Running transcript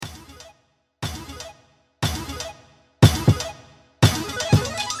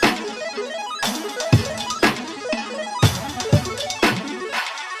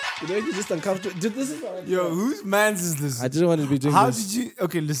make me just uncomfortable. Dude, this is what Yo, whose man's is this? I didn't want to be doing How this. did you?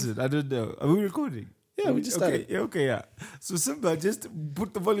 Okay, listen. I don't know. Are we recording? Yeah, we just started. Okay. So Simba just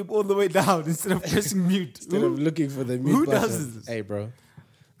put the volume all the way down instead of pressing mute. Instead of looking for the mute who button. does this? Hey, bro.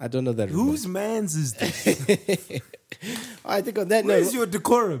 I don't know that. Whose man's is this? I think on that Where's note. your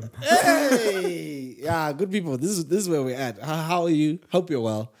decorum? Hey! Yeah, good people. This is where we're at. How are you? Hope you're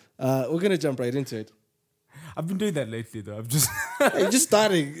well. We're going to jump right into it. I've been doing that lately, though. I'm just Hey, just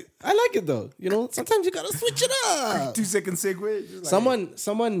starting. I like it, though. You know, sometimes you got to switch it up. 2 second segue. Just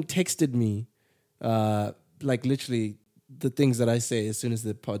Someone texted me, like literally the things that I say as soon as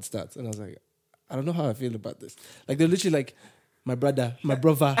the pod starts. And I was like, I don't know how I feel about this. Like, they're literally like, my brother. And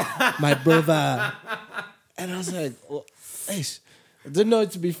I was like, well, I didn't know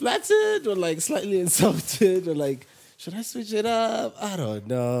to be flattered or like slightly insulted or like, should I switch it up? I don't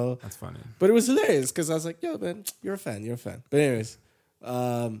know. That's funny. But it was hilarious because I was like, yo, man, you're a fan. But anyways,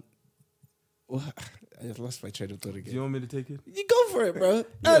 well, I lost my train of thought again. Do you want me to take it? You go for it, bro.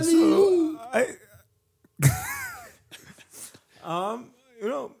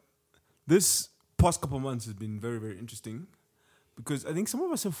 This past couple of months has been very, very interesting because I think some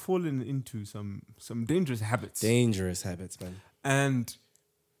of us have fallen into some dangerous habits. Dangerous habits, man. And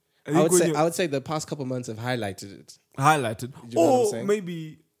I would say the past couple months have highlighted it. Highlighted. You know what I'm Or saying?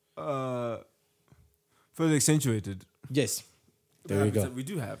 maybe further accentuated. Yes. The There you habits go. that we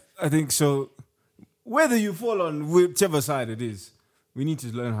do have. I think so. Whether you fall on whichever side it is, we need to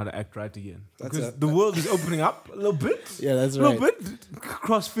learn how to act right again. Because the world is opening up a little bit. Yeah, that's a right. little bit.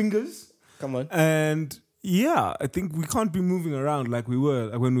 Cross fingers. Come on. And yeah, I think we can't be moving around like we were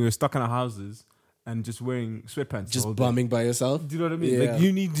like when we were stuck in our houses and just wearing sweatpants. Just the whole day. bumming by yourself. Do you know what I mean? Yeah. Like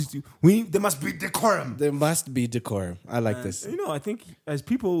you need to. There must be decorum. There must be decorum. I like this. You know, I think as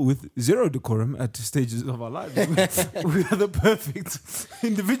people with zero decorum at stages of our lives, we are the perfect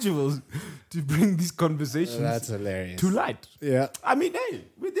individuals to bring these conversations That's hilarious. to light. Yeah. I mean, hey,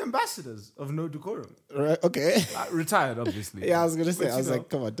 we're the ambassadors of no decorum. Right. Okay. Retired, obviously. Yeah, I was gonna say. But I was you know, like,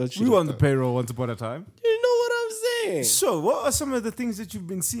 come on, don't you? we were on the payroll once upon a time. You know what I'm saying? So, what are some of the things that you've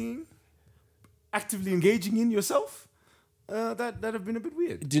been seeing, actively engaging in yourself, that have been a bit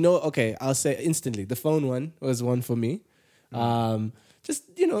weird? Do you know? Okay, I'll say instantly. The phone one was one for me.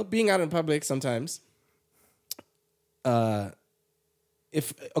 Just being out in public sometimes.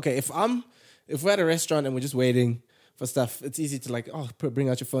 If we're at a restaurant and we're just waiting for stuff, it's easy to like bring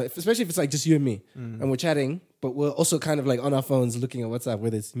out your phone, especially if it's like just you and me and we're chatting, but we're also kind of like on our phones looking at what's up,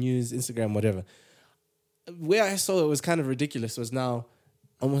 whether it's news, Instagram, whatever. Where I saw it was kind of ridiculous was now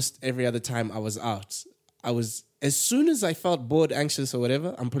almost every other time I was out, as soon as I felt bored, anxious or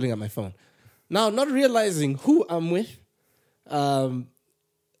whatever, I'm pulling out my phone. Now, not realizing who I'm with and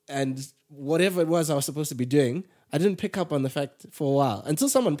whatever it was I was supposed to be doing, I didn't pick up on the fact for a while until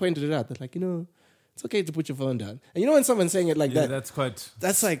someone pointed it out. They're like, it's okay to put your phone down. And when someone's saying it like that,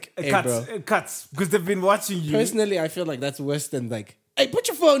 that's like, it hey, cuts. bro. It cuts because they've been watching you. Personally, I feel like that's worse than like, hey, put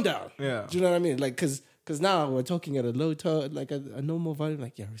your phone down. Yeah. Do you know what I mean? Like, because now we're talking at a low tone, like a normal volume.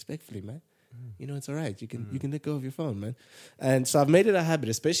 Like, yeah, respectfully, man. It's all right. You can let go of your phone, man. And so I've made it a habit,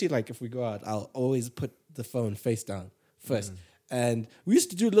 especially like if we go out, I'll always put the phone face down first. And we used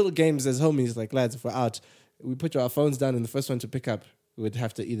to do little games as homies, like lads, if we're out, we put our phones down and the first one to pick up would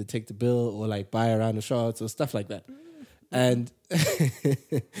have to either take the bill or like buy a round of shots or stuff like that. And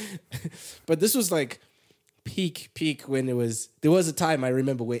but this was like peak when there was a time I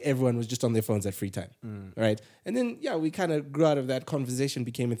remember where everyone was just on their phones at free time, right? And then we kind of grew out of that. Conversation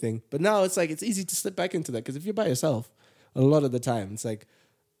became a thing, but now it's like it's easy to slip back into that because if you're by yourself, a lot of the time it's like,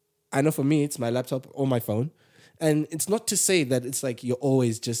 I know for me it's my laptop or my phone, and it's not to say that it's like you're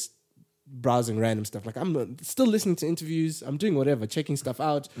always just browsing random stuff. Like I'm still listening to interviews, I'm doing whatever, checking stuff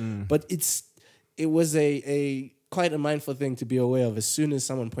out, but it was a quite a mindful thing to be aware of as soon as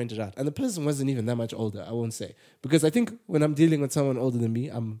someone pointed out. And the person wasn't even that much older, I won't say. Because I think when I'm dealing with someone older than me,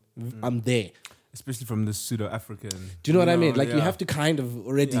 I'm there. Especially from the pseudo-African. Do you know what I mean? Like you have to kind of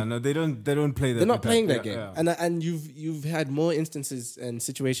already... Yeah, no, they don't play that. They're not playing that game. Yeah. And you've had more instances and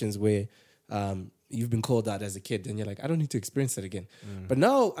situations where you've been called out as a kid and you're like, I don't need to experience that again. But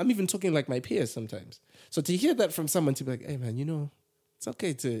now I'm even talking like my peers sometimes. So to hear that from someone to be like, hey man, it's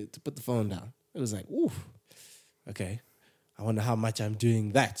okay to put the phone down. It was like, ooh. Okay, I wonder how much I'm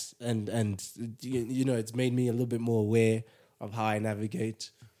doing that, and it's made me a little bit more aware of how I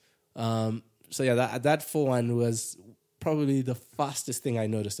navigate. So yeah, that for one was probably the fastest thing I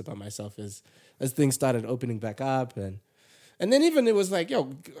noticed about myself as things started opening back up, and then even it was like,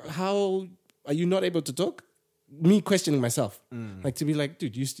 yo, how are you not able to talk? Me questioning myself, like to be like,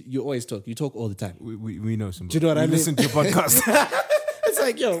 dude, you always talk, you talk all the time. We know some. Do you know what I mean? Listen to your podcast. It's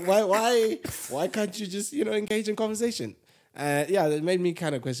like, yo, why can't you just, engage in conversation? Yeah, that made me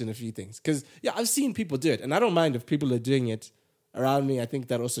kind of question a few things. Because, yeah, I've seen people do it. And I don't mind if people are doing it around me. I think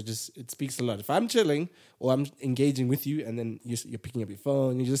that also it speaks a lot. If I'm chilling or I'm engaging with you and then you're picking up your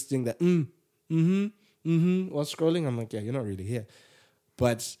phone, you're just doing that, while scrolling, I'm like, yeah, you're not really here.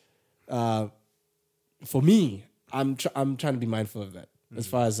 But for me, I'm trying to be mindful of that as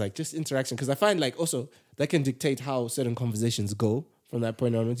far as like just interaction. Because I find like also that can dictate how certain conversations go from that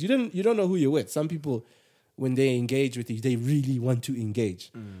point onwards. You don't know who you're with. Some people, when they engage with you, they really want to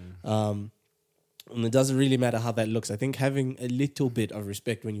engage. And it doesn't really matter how that looks. I think having a little bit of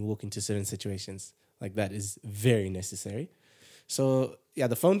respect when you walk into certain situations like that is very necessary. So, yeah,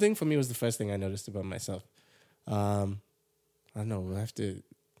 the phone thing for me was the first thing I noticed about myself. I don't know, I have to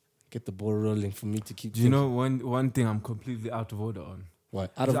get the ball rolling for me to keep... Do you know one thing I'm completely out of order on?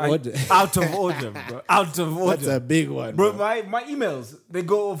 What? Out of order? Out of order, bro. Out of order. That's a big one, bro. My emails, they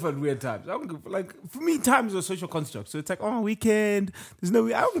go off at weird times. For me, times are social constructs. So it's like, weekend. There's no...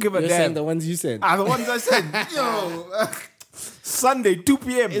 I don't give a damn. You're saying the ones you sent. The ones I sent. Yo... Sunday, 2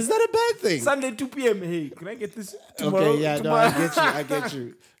 p.m. Is that a bad thing? Sunday, 2 p.m. Hey, can I get this tomorrow? Okay, yeah, tomorrow? No, I get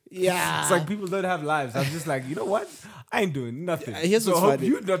you. Yeah. It's like people don't have lives. I'm just like, you know what? I ain't doing nothing. Here's what's funny. Funny.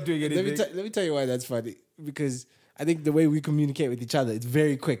 You're not doing anything. Let me tell you why that's funny. Because I think the way we communicate with each other, it's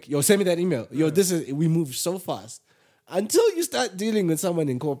very quick. Yo, send me that email. Yo, we move so fast. Until you start dealing with someone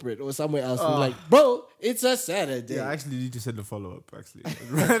in corporate or somewhere else, you're like, bro, it's a Saturday. Yeah, I actually need to send a follow-up, actually.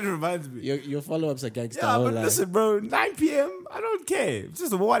 It reminds me. Your follow-ups are gangster. Yeah, but listen, bro, 9 p.m., I don't care. It's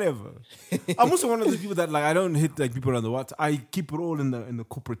just whatever. I'm also one of those people that, like, I don't hit, like, people on the WhatsApp. I keep it all in the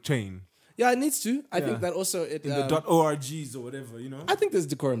corporate chain. Yeah, it needs to. I think that also... in the .orgs or whatever, you know? I think there's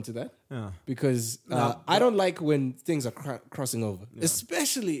decorum to that. Yeah. Because I don't like when things are crossing over. Yeah.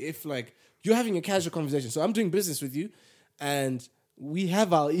 Especially if, like, you're having a casual conversation. So I'm doing business with you, and we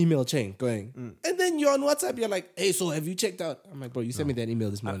have our email chain going. And then you're on WhatsApp, you're like, hey, so have you checked out? I'm like, bro, you sent me that email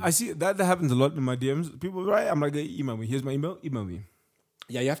this morning. I see that happens a lot in my DMs. People, right? I'm like, hey, email me. Here's my email. Email me.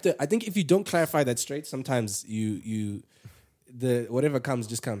 Yeah, you have to. I think if you don't clarify that straight, sometimes the whatever comes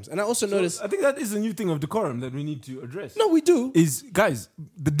just comes. And I also noticed... I think that is a new thing of decorum that we need to address. No, we do. Guys,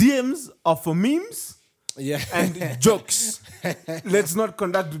 the DMs are for memes and jokes. Let's not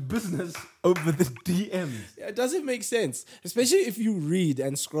conduct business over the DMs. Yeah, it doesn't make sense. Especially if you read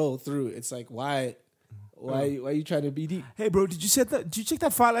and scroll through. It's like, why are you trying to be deep? Hey, bro, did you check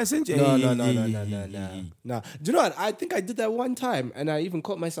that file I sent you? No. Do you know what? I think I did that one time, and I even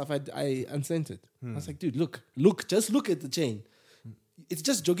caught myself. I unsent it. I was like, dude, look, just look at the chain. It's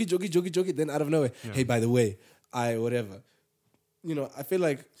just jokey. Then out of nowhere, hey, by the way, whatever. You know, I feel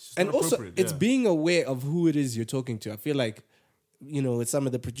like, and also it's being aware of who it is you're talking to. I feel like, you know, with some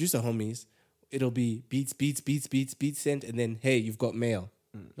of the producer homies, it'll be beats sent, and then hey, you've got mail.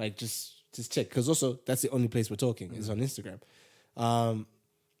 Like just check, because also that's the only place we're talking is on Instagram.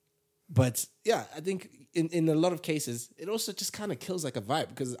 But yeah, I think in a lot of cases, it also just kind of kills like a vibe,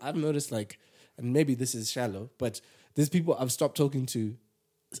 because I've noticed, like, and maybe this is shallow, but there's people I've stopped talking to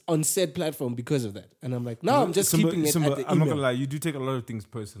on said platform because of that. And I'm like, no, I'm just keeping it at the email. I'm not gonna lie, you do take a lot of things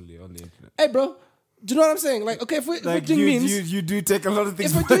personally on the internet. Hey, bro, do you know what I'm saying? Like, okay, if we're doing memes... You do take a lot of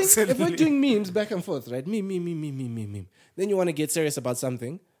things personally. If we're doing memes back and forth, right? Meme. Then you want to get serious about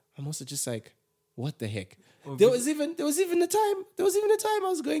something. I'm also just like, what the heck? There was even a time I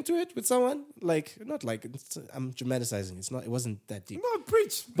was going through it with someone. Like, not like, I'm dramatizing. It wasn't that deep. No,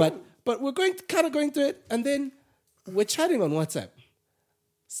 preach. But we're going through it, and then we're chatting on WhatsApp.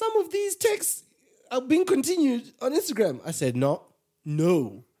 Some of these texts are being continued on Instagram. I said, no.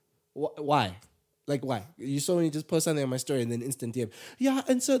 Why? Like, why? You saw me just post something on my story and then instant DM. Yeah,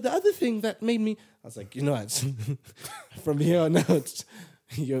 and so the other thing that made me... I was like, you know what? From here on out,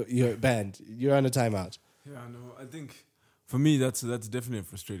 you're banned. You're on a timeout. Yeah, no, I think... For me, that's definitely a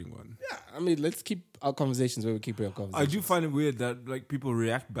frustrating one. Yeah, I mean, let's keep our conversations where we keep our conversations. I do find it weird that, like, people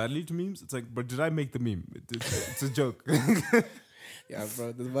react badly to memes. It's like, but did I make the meme? It's a joke. Yeah,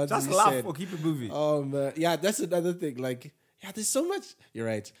 bro. The just laugh or keep it moving. Yeah, that's another thing. Like, yeah, there's so much. You're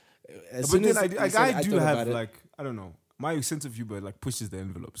right. But then I do have, like, I don't know. My sense of humor, like, pushes the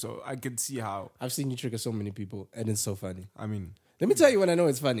envelope. So I can see how... I've seen you trigger so many people, and it's so funny. I mean... Let me tell you when I know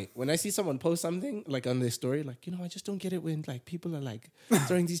it's funny. When I see someone post something, like, on their story, like, you know, I just don't get it when, like, people are, like,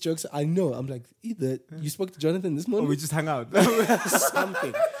 throwing these jokes. I know. I'm like, either you spoke to Jonathan this morning... Or we just hang out.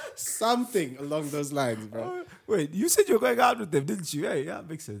 Something along those lines, bro. Wait, you said you were going out with them, didn't you? Yeah,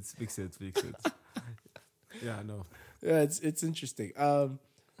 makes sense. Yeah, I know. Yeah, it's interesting.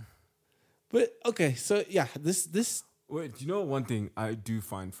 But, okay, so, yeah, this... Wait, you know one thing I do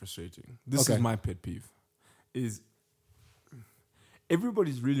find frustrating? This is my pet peeve. Is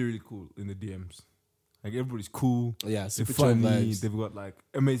everybody's really, really cool in the DMs. Like everybody's cool. Yeah, They're super chill funny. vibes. They've got like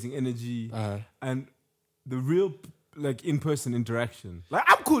amazing energy. And the real like in-person interaction. Like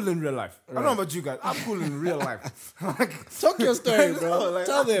I'm cool in real life. I don't know about you guys. I'm cool in real life. Like, talk your story, bro. like,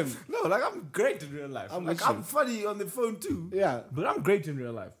 Tell them. No, like I'm great in real life. I'm funny on the phone too. Yeah. But I'm great in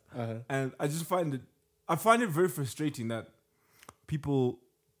real life. And I just find it very frustrating that people,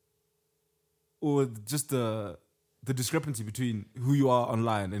 or just the discrepancy between who you are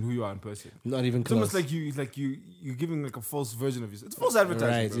online and who you are in person. Not even It's close. almost like you're giving like a false version of yourself. It's false advertising.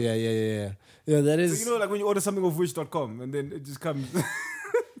 Right, bro. yeah. Yeah, that is... So, you know, like when you order something off wish.com and then it just comes.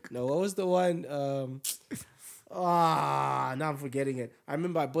 No, what was the one? Now I'm forgetting it. I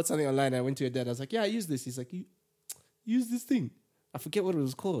remember I bought something online. I went to your dad. I was like, yeah, I use this. He's like, you use this thing. I forget what it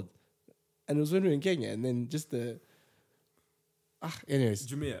was called. And it was when we were in Kenya. And then just the... anyways.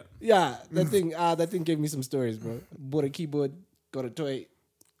 Jamia. Yeah, that thing gave me some stories, bro. Bought a keyboard, got a toy.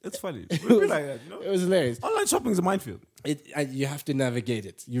 It's funny. It was like that, you know? It was hilarious. Online shopping is a minefield. You have to navigate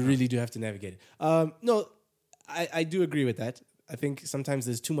it. You really do have to navigate it. No, I do agree with that. I think sometimes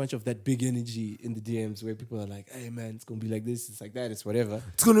there's too much of that big energy in the DMs where people are like, hey, man, it's going to be like this, it's like that, it's whatever.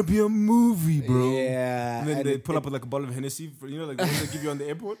 It's going to be a movie, bro. Yeah. And then they pull up with like a bottle of Hennessy, like the ones they give you on the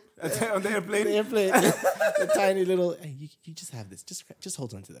airport, on the airplane. The tiny little, hey, you just have this. Just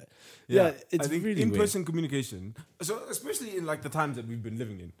hold on to that. Yeah, it's I think really in-person communication, so especially in like the times that we've been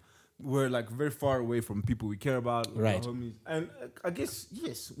living in, we're like very far away from people we care about, like right? Our homies. And I guess,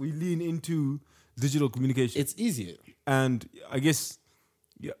 yes, we lean into digital communication. It's easier. And I guess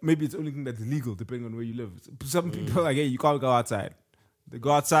maybe it's the only thing that's legal depending on where you live. Some people are like, hey, you can't go outside. They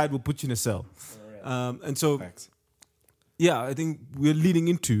go outside, we'll put you in a cell. And so, Facts. Yeah, I think we're leading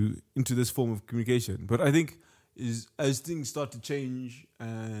into this form of communication. But I think as things start to change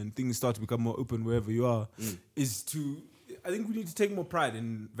and things start to become more open wherever you are, I think we need to take more pride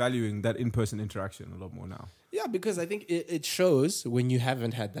in valuing that in-person interaction a lot more now. Yeah, because I think it shows when you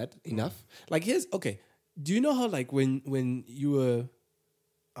haven't had that enough. Like, do you know how, like, when you were,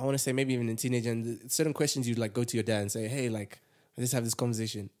 I want to say maybe even a teenager, and certain questions you'd, like, go to your dad and say, hey, like, I just have this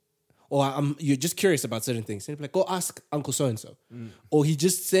conversation. Or you're just curious about certain things. And you're like, go ask Uncle so-and-so. Or he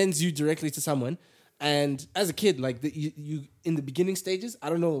just sends you directly to someone. And as a kid, like, you in the beginning stages, I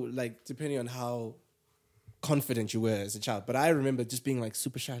don't know, like, depending on how confident you were as a child, but I remember just being, like,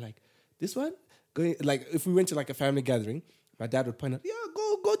 super shy, like, this one? Going, like, if we went to, like, a family gathering, my dad would point out, yeah,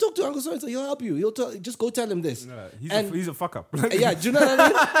 go talk to Uncle so-and-so. He'll help you. Just go tell him this. Yeah, he's a fuck up. Yeah, do you know what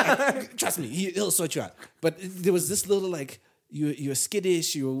I mean? Trust me, he'll sort you out. But there was this little, like, you're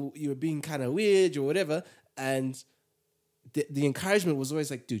skittish, you were being kind of weird or whatever. And the encouragement was always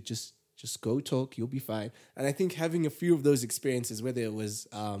like, dude, just go talk. You'll be fine. And I think having a few of those experiences, whether it was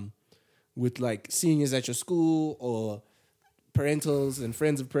with, like, seniors at your school or parentals and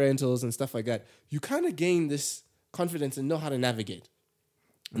friends of parentals and stuff like that, you kind of gain this confidence and know how to navigate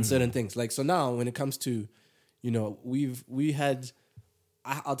in certain things. Like, so now when it comes to, you know,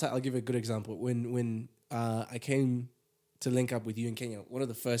 I'll give you a good example. When I came to link up with you in Kenya, one of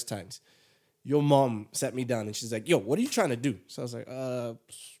the first times, your mom sat me down and she's like, yo, what are you trying to do? So I was like,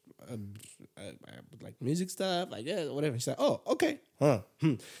 like music stuff, like, yeah, whatever. She's like, oh, okay.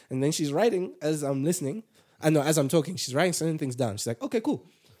 And then she's writing as I'm listening. As I'm talking, she's writing certain things down. She's like, okay, cool.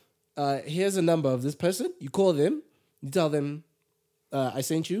 Here's a number of this person. You call them. You tell them I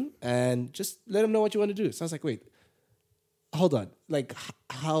sent you, and just let them know what you want to do. So I was like, wait, hold on. Like,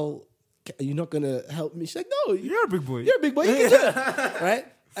 how are you not going to help me? She's like, no. You're a big boy. You're a big boy. You can do it. Right?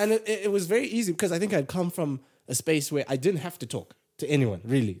 And it was very easy because I think I'd come from a space where I didn't have to talk to anyone,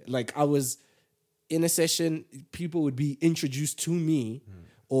 really. Like, I was in a session, people would be introduced to me.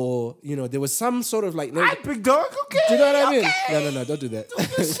 Or, you know, there was some sort of like... Hi, big dog, okay. Do you know what I mean? Okay. No, don't do that.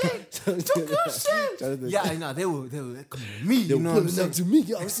 Don't do shit. Yeah, I know. They were coming to me. They were pulling up to me,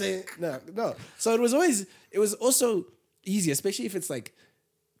 you know what I'm saying? No. So it was also easy, especially if it's like,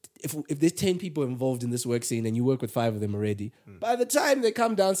 if there's 10 people involved in this work scene and you work with 5 of them already, by the time they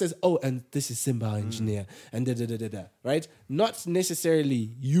come down, says, oh, and this is Simba, our engineer, and da-da-da-da-da, right? Not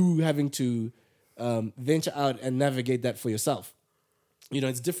necessarily you having to venture out and navigate that for yourself. You know,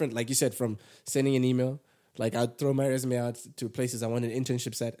 it's different, like you said, from sending an email. Like, I'd throw my resume out to places I wanted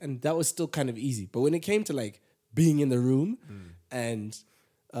internships at, and that was still kind of easy. But when it came to, like, being in the room and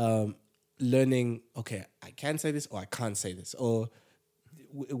learning, okay, I can say this or I can't say this, or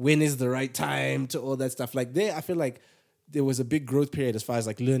when is the right time to all that stuff, like, I feel like there was a big growth period as far as,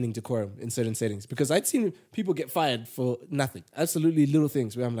 like, learning decorum in certain settings. Because I'd seen people get fired for nothing. Absolutely little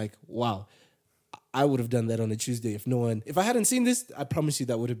things where I'm like, wow, I would have done that on a Tuesday if I hadn't seen this, I promise you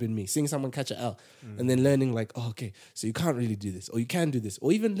that would have been me. Seeing someone catch an L and then learning like, oh, okay, so you can't really do this, or you can do this,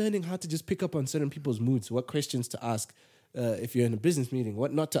 or even learning how to just pick up on certain people's moods, what questions to ask if you're in a business meeting,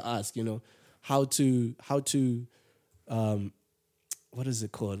 what not to ask, how to what is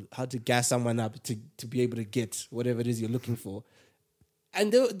it called? How to gas someone up to be able to get whatever it is you're looking for.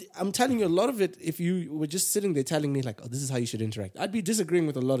 And I'm telling you, a lot of it, if you were just sitting there telling me like, oh, this is how you should interact, I'd be disagreeing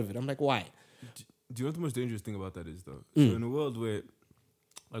with a lot of it. I'm like, why? Do you know what the most dangerous thing about that is, though? So in a world where,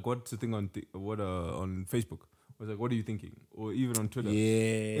 like, what's the thing on on Facebook? Was like, what are you thinking? Or even on Twitter.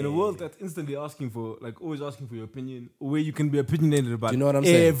 Yeah. In a world that's instantly asking for, like, always asking for your opinion, where you can be opinionated about Do you know what I'm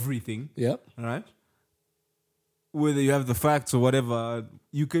saying? everything. Yeah. All right? Whether you have the facts or whatever,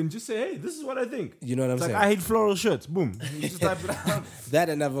 you can just say, hey, this is what I think. You know what I'm It's saying? like, I hate floral shirts. Boom. You just type it out. That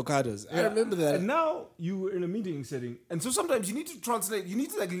and avocados. I remember that. And now you were in a meeting setting. And so sometimes you need to translate, you need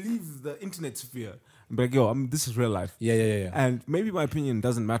to like leave the internet sphere and be like, yo, this is real life. Yeah. And maybe my opinion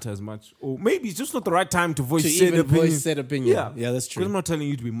doesn't matter as much. Or maybe it's just not the right time to voice To said even opinion. voice said opinion. Yeah, that's true. Because I'm not telling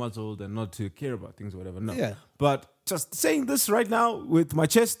you to be muzzled and not to care about things or whatever. No. Yeah. But just saying this right now with my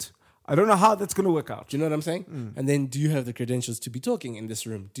chest, I don't know how that's going to work out. Do you know what I'm saying? And then do you have the credentials to be talking in this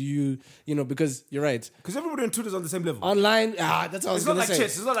room? Do you, because you're right. Because everybody on Twitter is on the same level. Online, that's what I was It's not going to like say.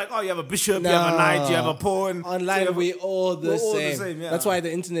 chess. It's not like, oh, you have a bishop, you have a knight, you have a pawn. Online, we're all the same. Yeah. That's why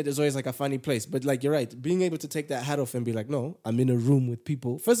the internet is always like a funny place. But like, you're right. Being able to take that hat off and be like, no, I'm in a room with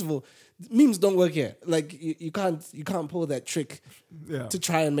people. First of all, memes don't work here. Like, you can't pull that trick to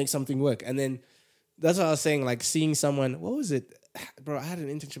try and make something work. And then that's what I was saying, like seeing someone, what was it? Bro, I had an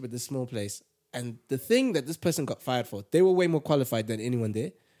internship at this small place. And the thing that this person got fired for, they were way more qualified than anyone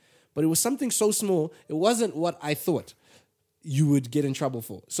there. But it was something so small, it wasn't what I thought you would get in trouble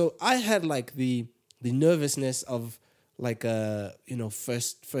for. So I had like the nervousness of like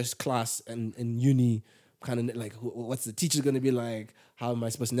first class and uni kind of like, what's the teacher going to be like? How am I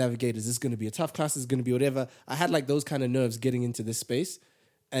supposed to navigate? Is this going to be a tough class? Is it going to be whatever? I had like those kind of nerves getting into this space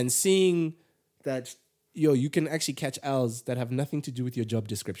and seeing that, you can actually catch L's that have nothing to do with your job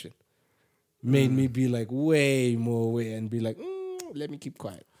description. Made me be like way more aware and be like, let me keep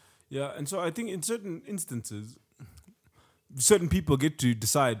quiet. Yeah, and so I think in certain instances, certain people get to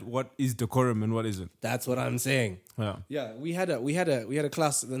decide what is decorum and what isn't. That's what I'm saying. Yeah, we had a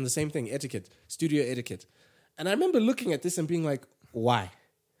class and the same thing, etiquette, studio etiquette, and I remember looking at this and being like, why?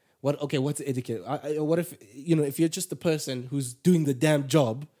 What's etiquette? What if if you're just the person who's doing the damn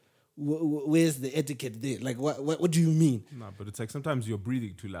job? Where's the etiquette there? Like, what do you mean? No, but it's like sometimes you're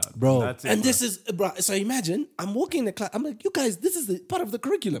breathing too loud. Bro. That's it, and bro. this is, bro, so imagine, I'm walking in the class, I'm like, you guys, this is the part of the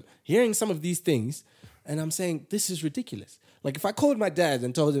curriculum. Hearing some of these things, and I'm saying, this is ridiculous. Like, if I called my dad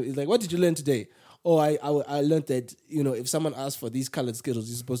and told him, he's like, what did you learn today? Oh, I learned that, if someone asks for these colored Skittles,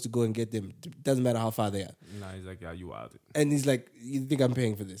 you're supposed to go and get them. Doesn't matter how far they are. Nah, he's like, yeah, you out. And he's like, you think I'm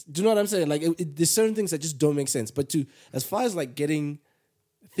paying for this? Do you know what I'm saying? Like, there's certain things that just don't make sense. But as far as like getting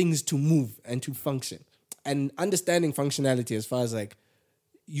things to move and to function and understanding functionality, as far as like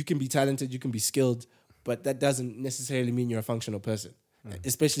you can be talented, you can be skilled, but that doesn't necessarily mean you're a functional person,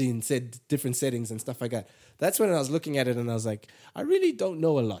 especially in different settings and stuff like that. That's when I was looking at it and I was like, I really don't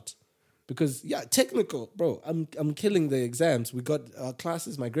know a lot because technical, bro, I'm killing the exams. We got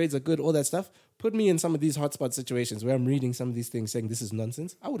classes, my grades are good, all that stuff. Put me in some of these hotspot situations where I'm reading some of these things saying this is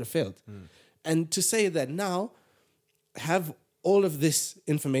nonsense. I would have failed. And to say that now, have all of this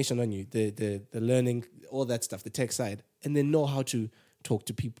information on you, the learning, all that stuff, the tech side, and then know how to talk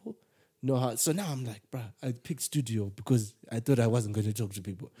to people. So now I'm like, bruh, I picked studio because I thought I wasn't going to talk to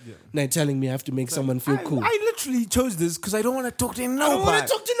people. Yeah. Now you're telling me I have to make someone feel cool. I literally chose this because I don't want to talk to nobody. I don't want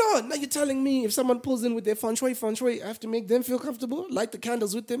to talk to no one. Now you're telling me if someone pulls in with their feng shui, I have to make them feel comfortable, light the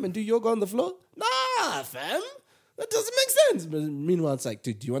candles with them and do yoga on the floor? Nah, fam. That doesn't make sense. But meanwhile, it's like,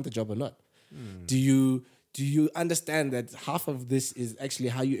 dude, do you want the job or not? Do you understand that half of this is actually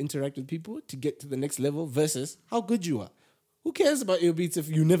how you interact with people to get to the next level versus how good you are? Who cares about your beats if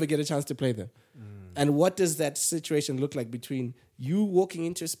you never get a chance to play them? And what does that situation look like between you walking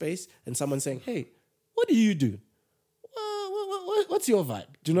into a space and someone saying, hey, what do you do? What's your vibe?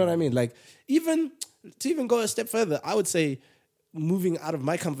 Do you know what I mean? Like, to even go a step further, I would say moving out of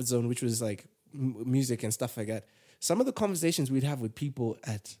my comfort zone, which was like music and stuff like that, some of the conversations we'd have with people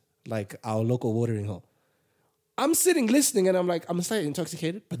at like our local watering hole, I'm sitting listening and I'm like, I'm slightly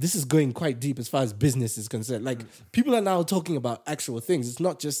intoxicated, but this is going quite deep as far as business is concerned. Like, people are now talking about actual things. It's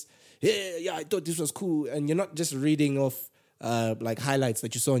not just, yeah, I thought this was cool. And you're not just reading off like highlights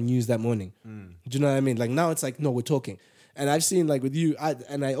that you saw on news that morning. Do you know what I mean? Like, now it's like, no, we're talking. And I've seen like with you, I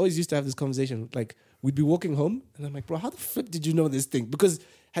always used to have this conversation, like we'd be walking home and I'm like, bro, how the flip did you know this thing? Because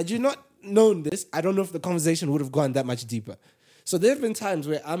had you not known this, I don't know if the conversation would have gone that much deeper. So there have been times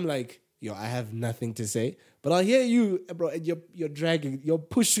where I'm like, yo, I have nothing to say, but I'll hear you, bro, and you're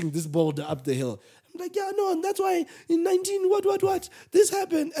pushing this boulder up the hill. I'm like, yeah, no, and that's why in 19, what, this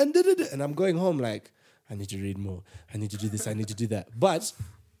happened, and da-da-da. And I'm going home like, I need to read more. I need to do this, I need to do that. But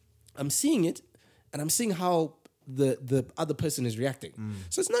I'm seeing it, and I'm seeing how the other person is reacting.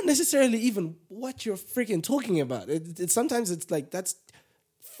 So it's not necessarily even what you're freaking talking about. Sometimes it's like, that's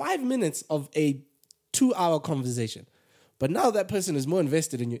 5 minutes of a 2-hour conversation. But now that person is more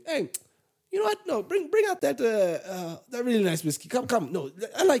invested in you. Hey, you know what? No, bring out that really nice whiskey. Come. No,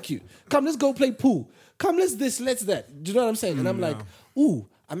 I like you. Come, let's go play pool. Come, let's this, let's that. Do you know what I'm saying? And I'm like, ooh,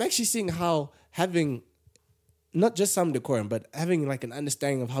 I'm actually seeing how having not just some decorum, but having like an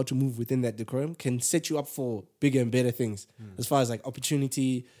understanding of how to move within that decorum can set you up for bigger and better things. As far as like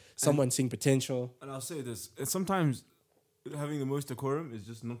opportunity, someone seeing potential. And I'll say this: sometimes having the most decorum is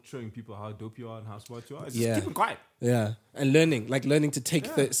just not showing people how dope you are and how smart you are. It's just keeping quiet. Yeah, and learning to take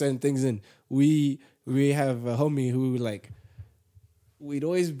certain things in. We have a homie who like, we'd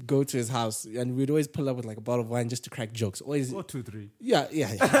always go to his house and we'd always pull up with like a bottle of wine just to crack jokes. Always, or 2, 3. Yeah.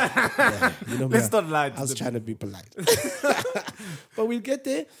 You know, Let's not lie. I was trying to be polite, but we'd get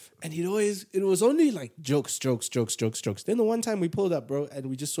there and it was only like jokes. Then the one time we pulled up, bro, and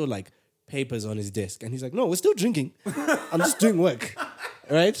we just saw like papers on his desk, and he's like, "No, we're still drinking. I'm just doing work,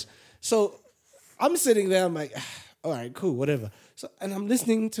 right?" So I'm sitting there. I'm like, "All right, cool, whatever." So and I'm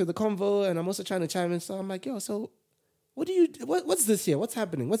listening to the convo, and I'm also trying to chime in. So I'm like, "Yo, so." What's this here? What's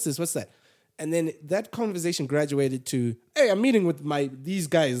happening? What's this? What's that? And then that conversation graduated to, hey, I'm meeting with these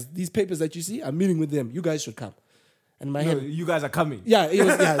guys, these papers that you see, I'm meeting with them. You guys should come. And my head, you guys are coming. Yeah,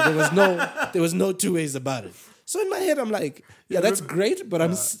 there was no two ways about it. So in my head, I'm like, yeah, that's great, but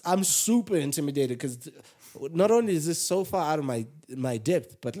I'm super intimidated because not only is this so far out of my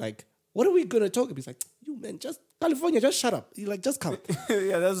depth, but like, what are we gonna talk about? He's like, you man, just California, just shut up. You're like, just come.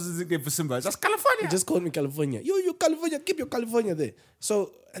 Yeah, that's the game for Simba. Just California. He just called me California. You California, keep your California there.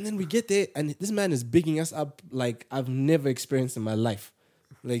 So, and then we get there, and this man is bigging us up like I've never experienced in my life.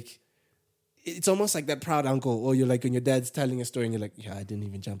 Like, it's almost like that proud uncle, or you're like when your dad's telling a story and you're like, yeah, I didn't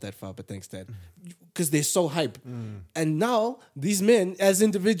even jump that far, but thanks, Dad. Because they're so hype. And now these men, as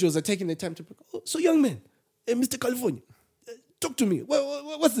individuals, are taking the time to, oh, so young man, hey, Mr. California, talk to me.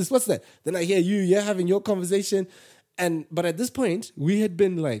 What's this? What's that? Then I hear you're having your conversation. But at this point, we had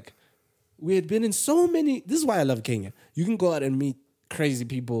been in so many, this is why I love Kenya. You can go out and meet crazy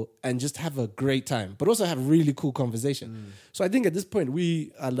people and just have a great time, but also have really cool conversation. So I think at this point,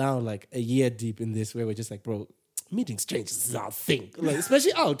 we are now like a year deep in this where we're just like, bro, meeting strangers is our thing. Like,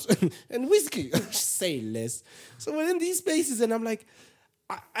 especially out and whiskey, say less. So we're in these spaces and I'm like,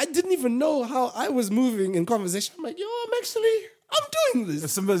 I didn't even know how I was moving in conversation. I'm like, yo, I'm doing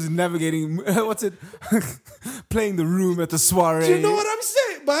this. Somebody's navigating, playing the room at the soiree. Do you know what I'm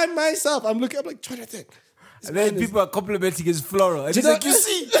saying? By myself, I'm like, trying to think. And then people are complimenting his floral. And he's like, you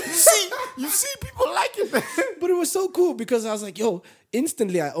see, people like it. But it was so cool because I was like, yo,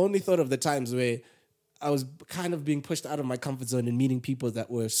 instantly I only thought of the times where I was kind of being pushed out of my comfort zone and meeting people that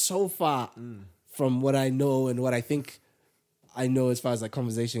were so far from what I know and what I think I know as far as like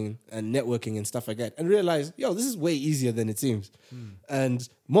conversation and networking and stuff like that, and realize, yo, this is way easier than it seems and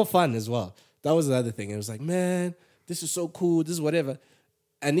more fun as well. That was the other thing. It was like, man, this is so cool. This is whatever.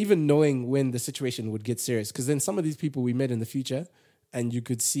 And even knowing when the situation would get serious, because then some of these people we met in the future and you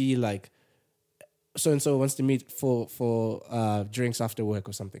could see like so-and-so wants to meet for drinks after work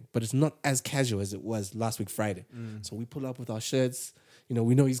or something, but it's not as casual as it was last week Friday. So we pull up with our shirts. You know,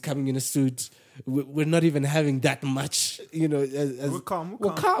 we know he's coming in a suit. We're not even having that much, you know. We're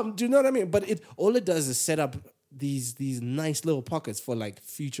calm. Do you know what I mean? But all it does is set up these nice little pockets for like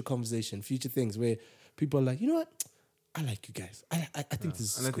future conversation, future things where people are like, you know what? I like you guys. I think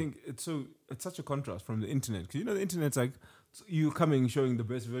this is and cool. I think it's such a contrast from the internet, because you know the internet's like you coming showing the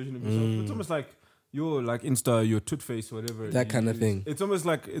best version of yourself. It's almost like your like Insta, your Tut face, whatever. That kind of thing. It's almost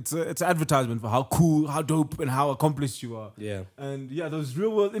like it's an advertisement for how cool, how dope, and how accomplished you are. Yeah. And yeah, those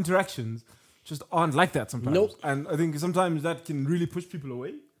real world interactions just aren't like that sometimes. Nope. And I think sometimes that can really push people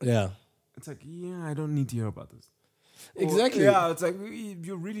away. Yeah. It's like, yeah, I don't need to hear about this. Exactly. Or, yeah, it's like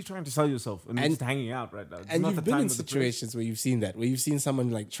you're really trying to sell yourself and just hanging out right now. It's and not you've the been time in or the situations where you've seen that, where you've seen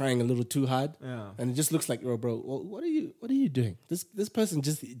someone like trying a little too hard, and it just looks like, oh, bro, what are you doing? This person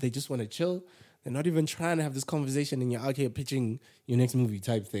they just want to chill. They're not even trying to have this conversation, and you're out here pitching your next movie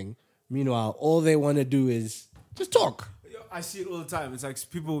type thing. Meanwhile, all they want to do is just talk. I see it all the time. It's like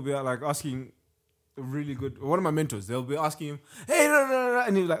people will be like asking a really good. One of my mentors, they'll be asking him, "Hey, no,"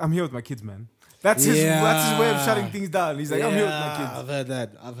 and he's like, "I'm here with my kids, man." That's his way of shutting things down. He's like, I'm here with my kids.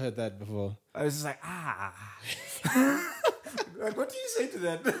 I've heard that before. I was just like, like, what do you say to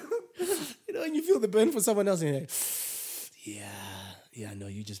that? You know, and you feel the burn for someone else, and you're like, no,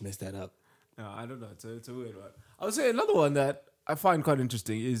 you just messed that up. No, I don't know. It's a weird one. I would say another one that I find quite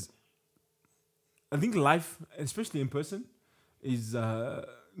interesting is, I think life, especially in person, is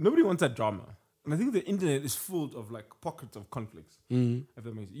nobody wants that drama. And I think the internet is full of like pockets of conflicts. If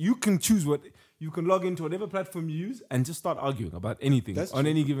that makes sense. You can choose you can log into whatever platform you use and just start arguing about anything on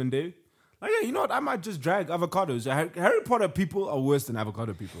any given day. Like, yeah, you know what? I might just drag avocados. Harry Potter people are worse than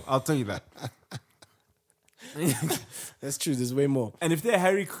avocado people. I'll tell you that. That's true. There's way more. And if they're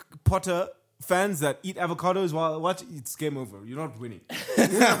Harry Potter fans that eat avocados while watch, it's game over. You're not winning. You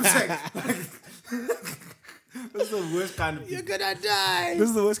know what I'm saying? This is the worst kind of people. You're gonna die. This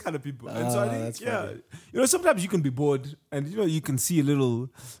is the worst kind of people. And so I think, you know, sometimes you can be bored and, you know, you can see a little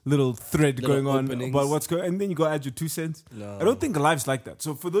thread going on about what's going on, and then you go add your 2 cents. No. I don't think life's like that.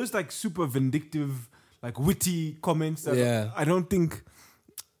 So for those like super vindictive, like witty comments, that I don't think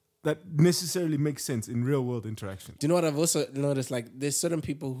that necessarily makes sense in real world interaction. Do you know what I've also noticed? Like, there's certain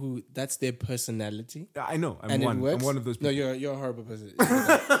people who that's their personality. Yeah, I know. I'm one of those people. No, you're a horrible person.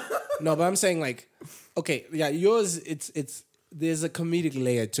 No, but I'm saying like, okay, yeah, yours, it's there's a comedic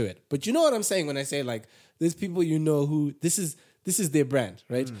layer to it. But you know what I'm saying when I say like, there's people you know who this is their brand,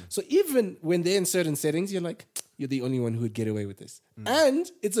 right? So even when they're in certain settings, you're like, you're the only one who would get away with this. And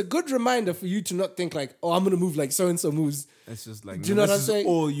it's a good reminder for you to not think like, oh, I'm going to move like so-and-so moves. It's just like, do you know what I'm saying?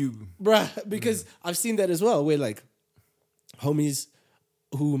 All you. Bruh, because I've seen that as well, where like homies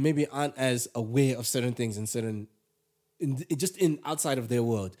who maybe aren't as aware of certain things and just in outside of their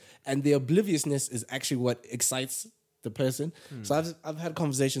world, and their obliviousness is actually what excites the person. So I've had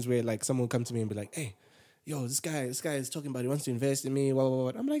conversations where like someone will come to me and be like, hey, yo, this guy is talking about he wants to invest in me, blah,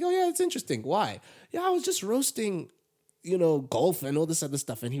 blah, blah. I'm like, oh yeah, it's interesting. Why? Yeah, I was just roasting, you know, golf and all this other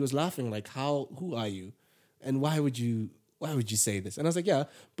stuff, and he was laughing like, who are you? And why would you say this? And I was like, yeah,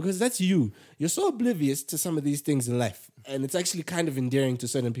 because that's you. You're so oblivious to some of these things in life. And it's actually kind of endearing to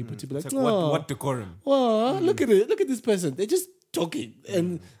certain people to be like, oh, what decorum? Oh, look at it. Look at this person. They're just talking.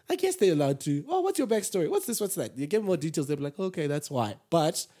 And I guess they're allowed to, oh, what's your backstory? What's this? What's that? You get more details. They'll be like, okay, that's why.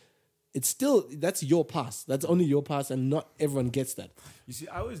 But it's still, that's your past. That's only your past, and not everyone gets that. You see,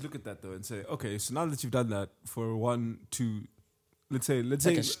 I always look at that though and say, okay, so now that you've done that for 1, 2, let's say,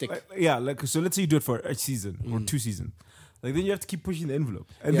 a shtick. So let's say you do it for a season or 2 seasons. Like, then you have to keep pushing the envelope,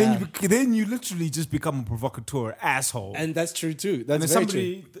 and then you literally just become a provocateur asshole. And that's true too. That's very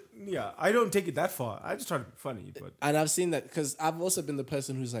true. Yeah, I don't take it that far. I just try to be funny. But and I've seen that because I've also been the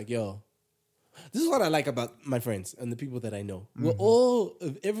person who's like, yo, this is what I like about my friends and the people that I know.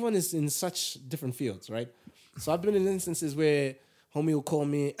 Everyone is in such different fields, right? So I've been in instances where homie will call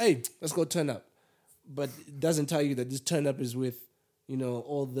me, hey, let's go turn up, but it doesn't tell you that this turn up is with, you know,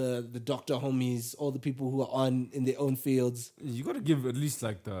 all the doctor homies, all the people who are on in their own fields. You got to give at least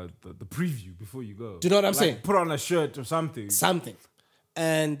like the preview before you go. Do you know what I'm saying? Put on a shirt or something. Something.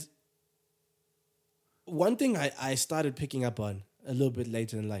 And one thing I started picking up on a little bit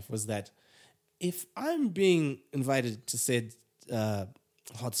later in life was that if I'm being invited to said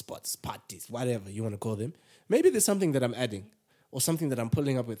hotspots, parties, whatever you want to call them, maybe there's something that I'm adding or something that I'm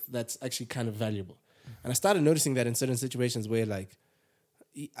pulling up with that's actually kind of valuable. And I started noticing that in certain situations where like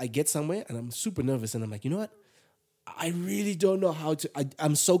I get somewhere and I'm super nervous and I'm like, you know what? I really don't know how to,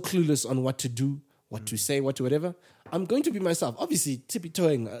 I'm so clueless on what to do, what to say, what to whatever. I'm going to be myself. Obviously,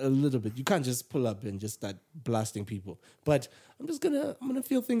 tippy-toeing a little bit. You can't just pull up and just start blasting people. But I'm gonna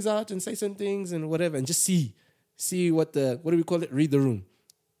feel things out and say some things and whatever and just see what do we call it? Read the room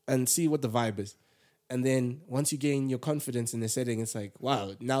and see what the vibe is. And then once you gain your confidence in the setting, it's like,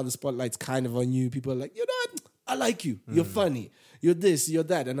 wow, now the spotlight's kind of on you. People are like, you know what? I like you. You're funny. You're this, you're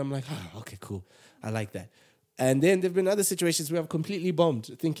that. And I'm like, okay, cool. I like that. And then there've been other situations where I've completely bombed,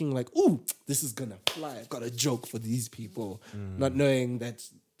 thinking like, ooh, this is gonna fly. I've got a joke for these people, not knowing that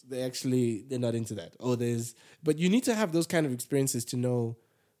they're not into that. But you need to have those kind of experiences to know,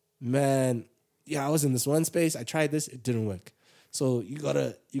 man, yeah, I was in this one space. I tried this. It didn't work. So you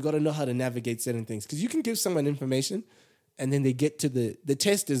gotta know how to navigate certain things, because you can give someone information, and then they get to the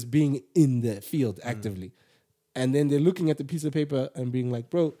test is being in the field actively, and then they're looking at the piece of paper and being like,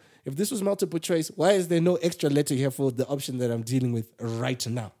 bro, if this was multiple choice, why is there no extra letter here for the option that I'm dealing with right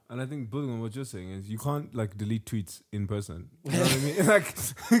now? And I think building on what you're saying is you can't like delete tweets in person. You know what I mean? Like,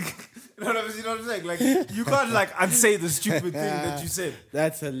 you know what I'm saying? Like, you can't like unsay the stupid thing that you said.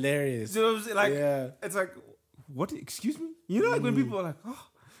 That's hilarious. You know what I'm saying? Like, it's like, what? Excuse me? You know, like when people are like, oh,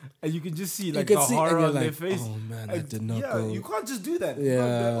 and you can just see You like can the see, horror and you're on their like, face. oh man, that And did not yeah, go. you can't just do that. Yeah. You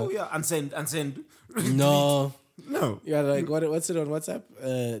can't be like, oh yeah, unsend. No. No. Yeah, like what's it on WhatsApp?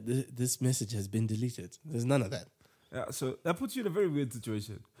 This message has been deleted. There's none of that. Yeah, so that puts you in a very weird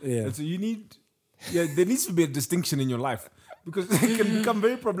situation. Yeah. And so there needs to be a distinction in your life because it can become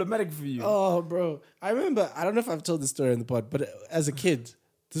very problematic for you. Oh, bro. I remember, I don't know if I've told this story in the pod, but as a kid,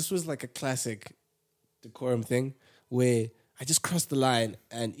 this was like a classic Decorum thing where I just crossed the line.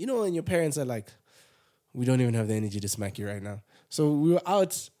 And you know when your parents are like, we don't even have the energy to smack you right now. So we were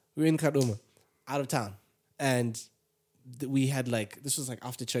in Kadoma, out of town. And we had like, this was like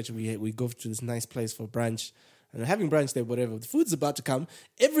after church, we go to this nice place for brunch. And we're having brunch there, whatever. The food's about to come.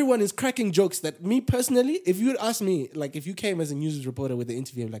 Everyone is cracking jokes that me personally, if you would ask me, like if you came as a news reporter with the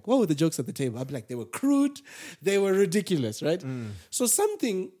interview, I'm like, what were the jokes at the table? I'd be like, they were crude, they were ridiculous, right? So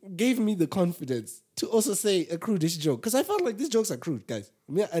something gave me the confidence to also say a crudish joke. Because I felt like these jokes are crude, guys.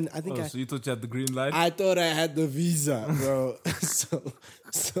 Yeah, and I think so you thought you had the green light? I thought I had the visa, bro.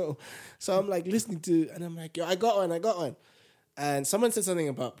 so I'm like listening to, and I'm like, yo, I got one. And someone said something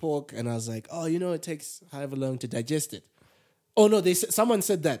about pork, and I was like, oh, it takes however long to digest it. Oh, no, someone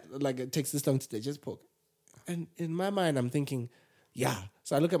said that, like, it takes this long to digest pork. And in my mind, I'm thinking, yeah.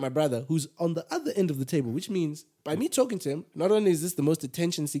 So I look at my brother, who's on the other end of the table, which means by me talking to him, not only is this the most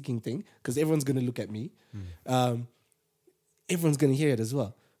attention-seeking thing, because everyone's going to look at me, everyone's going to hear it as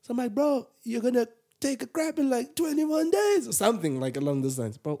well. So I'm like, bro, you're going to take a crap in like 21 days or something like along those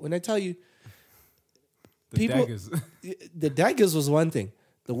lines. Bro, when I tell you, daggers. The daggers was one thing.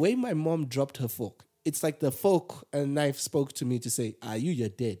 The way my mom dropped her fork, it's like the fork and knife spoke to me to say, you're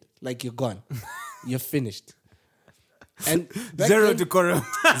dead. Like you're gone. You're finished. And Zero decorum.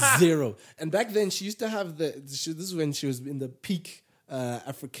 Zero. And back then she used to have this is when she was in the peak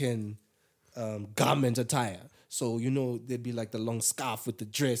African garment attire. So, there'd be like the long scarf with the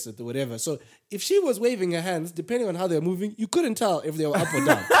dress or the whatever. So if she was waving her hands, depending on how they're moving, you couldn't tell if they were up or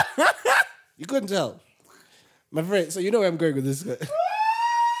down. You couldn't tell. My friend, so you know where I'm going with this.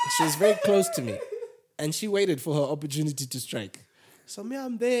 She was very close to me. And she waited for her opportunity to strike. So me,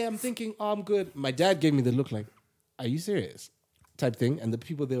 I'm there. I'm thinking, I'm good. My dad gave me the look like, are you serious? Type thing. And the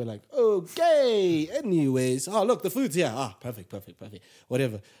people, they were like, okay. Anyways. Oh, look, the food's here. Perfect.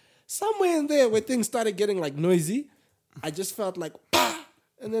 Whatever. Somewhere in there where things started getting like noisy, I just felt like, bah!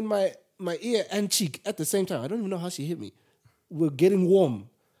 And then my ear and cheek at the same time, I don't even know how she hit me, were getting warm.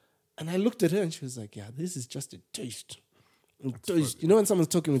 And I looked at her and she was like, yeah, this is just a taste. You know when someone's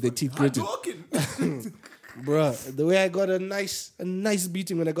talking with their teeth gritted? Bruh, the way I got a nice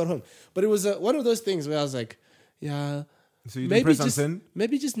beating when I got home. But it was one of those things where I was like, yeah, so you didn't press on send?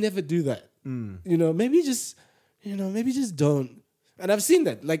 Maybe just never do that. Maybe just don't. And I've seen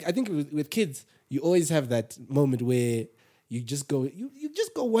that. Like, I think with kids, you always have that moment where you just go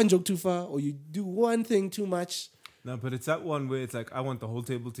one joke too far or you do one thing too much. No, but it's that one where it's like, I want the whole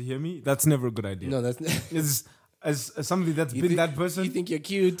table to hear me. That's never a good idea. No, that's it's as somebody that's been that person. You think you're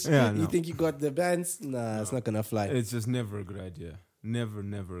cute. Yeah, you think you got the bands. Nah, it's not going to fly. It's just never a good idea. Never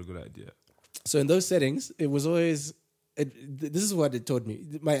a good idea. So in those settings, it was always, this is what it taught me.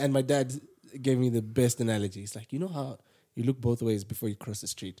 My dad gave me the best analogy. It's like, you know how you look both ways before you cross the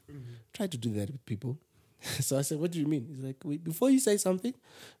street? Mm-hmm. Try to do that with people. So I said, what do you mean? He's like, wait, before you say something,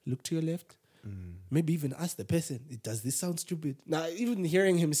 look to your left. Maybe even ask the person, does this sound stupid? Now, even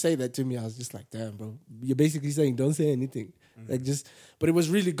hearing him say that to me, I was just like, damn, bro. You're basically saying don't say anything. But it was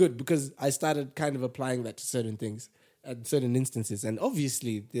really good because I started kind of applying that to certain things at certain instances. And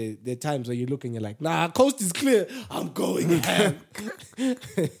obviously, there are times where you look and you're like, nah, coast is clear. I'm going ham.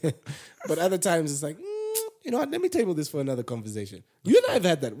 But other times it's like, you know what? Let me table this for another conversation. You and I have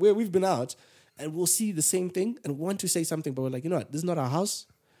had that where we've been out and we'll see the same thing and want to say something, but we're like, you know what? This is not our house.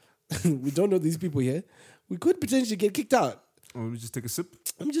 We don't know these people here. We could potentially get kicked out. Or we just take a sip.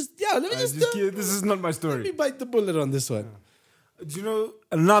 Let me just this is not my story. Let me bite the bullet on this one. Do you know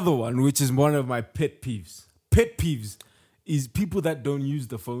another one, which is one of my pet peeves? Pet peeves is people that don't use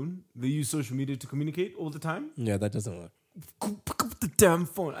the phone. They use social media to communicate all the time. Yeah, that doesn't work. Pick up the damn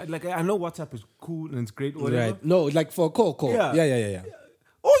phone. I know WhatsApp is cool and it's great, whatever. Right. No, like for a call. Yeah.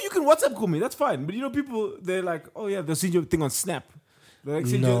 Or you can WhatsApp call me. That's fine. But people, they're like, oh yeah, they'll see your thing on Snap. They like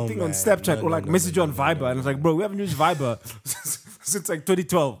send you a thing on Snapchat or message you on Viber. And it's like, bro, we haven't used Viber since like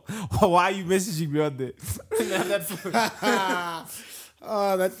 2012. Why are you messaging me on there?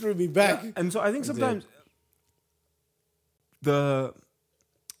 Oh, that threw me back. Yeah. And so I think sometimes that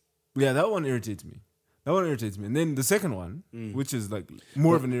one irritates me. And then the second one, which is like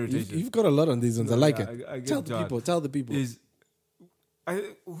more of an irritation. You've got a lot on these ones. I like it. I get Tell the people.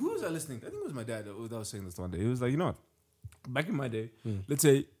 Who was I listening to? I think it was my dad that was saying this one day. He was like, you know what? back in my day, let's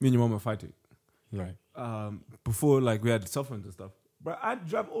say me and your mom are fighting. Right. Before like we had cell phones and stuff. But I'd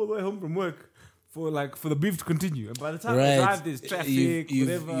drive all the way home from work for the beef to continue. And by the time I drive, there's traffic,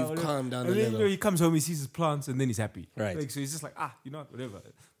 whatever. Calmed down and a then little. he comes home, he sees his plants, and then he's happy. Right. Like, so he's just like, whatever.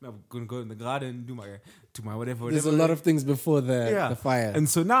 I'm gonna go in the garden, do my whatever. There's a lot of things before the fire. And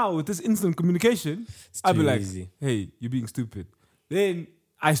so now with this instant communication, I'll be like, easy. hey, you're being stupid. Then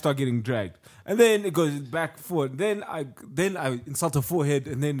I start getting dragged, and then it goes back forward. Then I insult her forehead,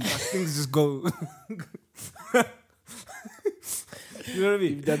 and then things just go. You know what I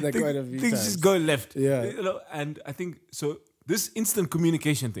mean? You've done that quite a few things times. just go left. Yeah. You know, and I think so. This instant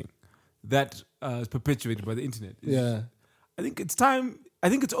communication thing that is perpetuated by the internet. I think it's time. I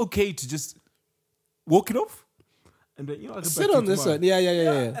think it's okay to just walk it off, and then, I'll get Sit back on to you this tomorrow.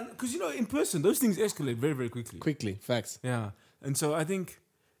 one. Yeah. Because in person, those things escalate very, very quickly. Quickly, facts. Yeah, and so I think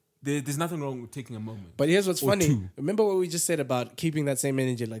there's nothing wrong with taking a moment. But here's what's funny. Two. Remember what we just said about keeping that same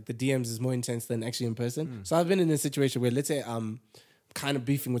energy, like the DMs is more intense than actually in person. So I've been in a situation where, let's say I'm kind of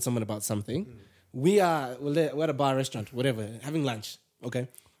beefing with someone about something. We're at a bar, restaurant, whatever, having lunch, okay?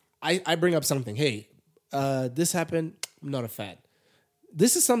 I bring up something. Hey, this happened. I'm not a fan.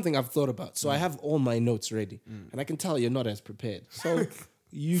 This is something I've thought about. So I have all my notes ready. And I can tell you're not as prepared. So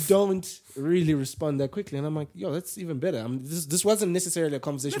you don't really respond that quickly. And I'm like, yo, that's even better. This wasn't necessarily a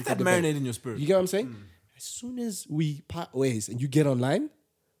conversation. Let that marinate in your spirit. You get what I'm saying? As soon as we part ways and you get online,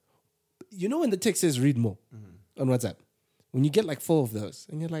 when the text says read more on WhatsApp, when you get like 4 of those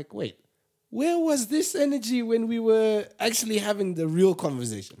and you're like, wait, where was this energy when we were actually having the real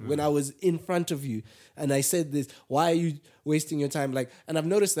conversation? When I was in front of you and I said this, why are you wasting your time? And I've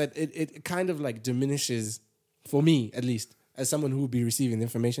noticed that it kind of like diminishes, for me at least, as someone who will be receiving the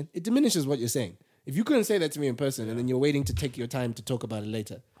information, it diminishes what you're saying. If you couldn't say that to me in person and then you're waiting to take your time to talk about it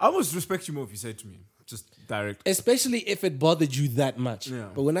later. I almost respect you more if you say it to me, just direct. Especially if it bothered you that much. Yeah.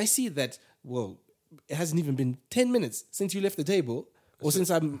 But when I see that, it hasn't even been 10 minutes since you left the table, or since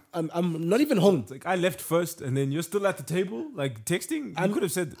I'm not even home. It's like I left first, and then you're still at the table, like texting. You could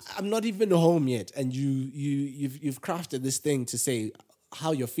have said this. I'm not even home yet, and you've crafted this thing to say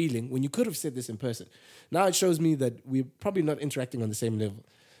how you're feeling when you could have said this in person. Now it shows me that we're probably not interacting on the same level.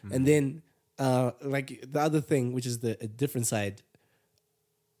 And then, like the other thing, which is a different side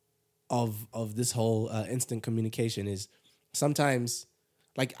of this whole instant communication, is sometimes,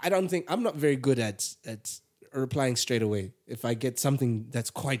 like, I'm not very good at replying straight away. If I get something that's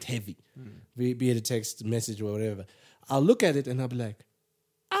quite heavy, be it a text message or whatever, I'll look at it and I'll be like,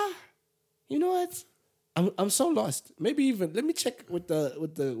 you know what? I'm so lost. Maybe even let me check with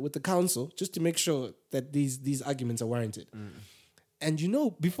the council just to make sure that these arguments are warranted. And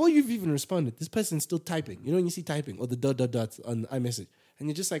before you've even responded, this person's still typing. When you see typing or the ... on iMessage, and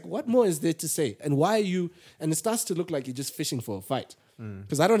you're just like, what more is there to say? And why are you? And it starts to look like you're just fishing for a fight.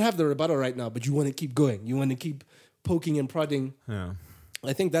 Because I don't have the rebuttal right now, but you want to keep going. You want to keep poking and prodding. Yeah.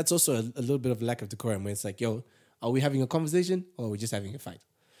 I think that's also a little bit of lack of decorum, where it's like, yo, are we having a conversation or are we just having a fight?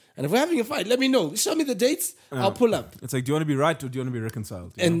 And if we're having a fight, let me know. Show me the dates. I'll pull up. It's like, do you want to be right or do you want to be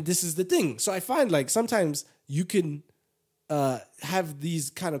reconciled? And this is the thing. So I find like sometimes you can have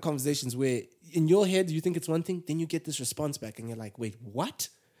these kind of conversations where in your head you think it's one thing, then you get this response back and you're like, wait, what?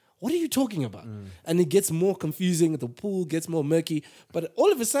 What are you talking about? And it gets more confusing. The pool gets more murky. But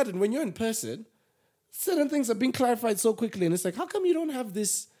all of a sudden, when you're in person, certain things are being clarified so quickly. And it's like, how come you don't have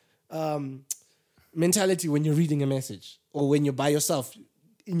this mentality when you're reading a message or when you're by yourself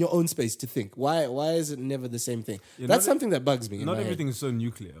in your own space to think? Why is it never the same thing? That's something that bugs me. Not everything is so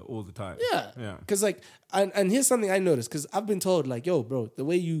nuclear all the time. Yeah. Because and here's something I noticed, because I've been told like, yo, bro, the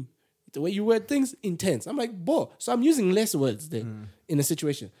way you word things, intense. I'm like, so I'm using less words then in a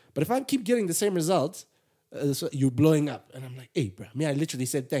situation. But if I keep getting the same results, so you're blowing up. And I'm like, hey, bro, I literally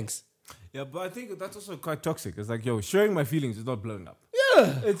said thanks. Yeah, but I think that's also quite toxic. It's like, yo, sharing my feelings is not blowing up.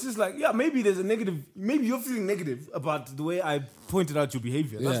 Yeah. It's just like, maybe there's a negative, maybe you're feeling negative about the way I pointed out your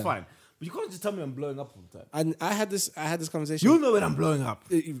behavior. That's fine. But you can't just tell me I'm blowing up all the time. And I had this conversation. You'll know when I'm blowing up.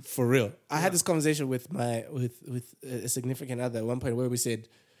 For real. I had this conversation with with a significant other at one point where we said,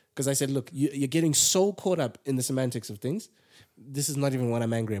 because I said, look, you're getting so caught up in the semantics of things. This is not even what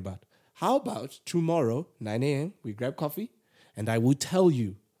I'm angry about. How about tomorrow, 9 a.m., we grab coffee and I will tell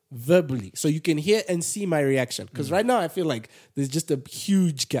you verbally so you can hear and see my reaction. Because right now I feel like there's just a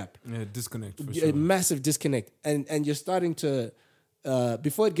huge gap. Yeah, disconnect for A sure. massive disconnect. And you're starting to,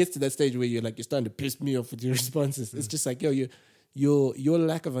 before it gets to that stage where you're starting to piss me off with your responses, it's just like, yo, your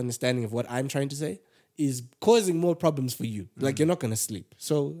lack of understanding of what I'm trying to say is causing more problems for you. Like, you're not going to sleep.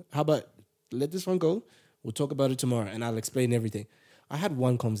 So how about let this one go? We'll talk about it tomorrow and I'll explain everything. I had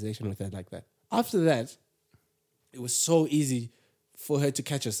one conversation with her like that. After that, it was so easy for her to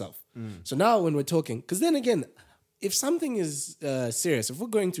catch herself. So now when we're talking, because then again, if something is serious, if we're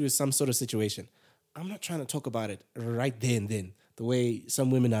going through some sort of situation, I'm not trying to talk about it right there and then, the way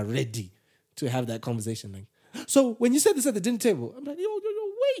some women are ready to have that conversation. Like, so when you said this at the dinner table, I'm like, yo,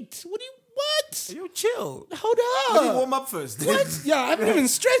 wait, what? Yo, chill. Hold up. Let me warm up first. What? Yeah, I haven't even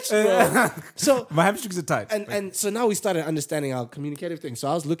stretched, bro. So my hamstrings are tight. And so now we started understanding our communicative thing. So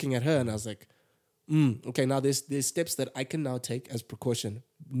I was looking at her and I was like, okay, now there's steps that I can now take as precaution,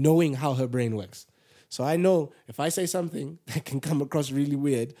 knowing how her brain works. So I know if I say something that can come across really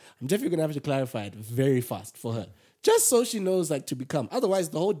weird, I'm definitely gonna have to clarify it very fast for her. Just so she knows like to become. Otherwise,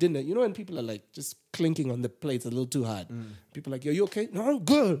 the whole dinner, you know when people are like just clinking on the plates a little too hard. People are like, yo, you okay? No, I'm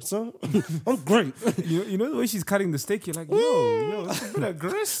good, son. I'm great. You know the way she's cutting the steak, you're like, yo, that's a bit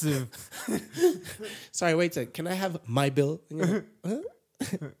aggressive. Sorry, wait a sec. Can I have my bill? And you're like, huh?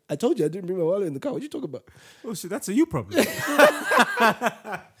 I told you I didn't bring my wallet in the car. What you talking about? Oh shit, that's a you problem.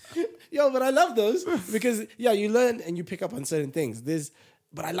 Yo, but I love those because you learn and you pick up on certain things.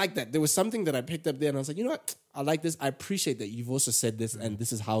 But I like that. There was something that I picked up there and I was like, you know what? I like this. I appreciate that you've also said this and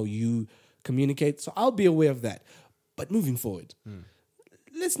this is how you communicate. So I'll be aware of that. But moving forward,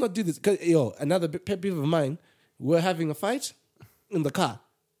 let's not do this. Cause, another pet peeve of mine, we're having a fight in the car,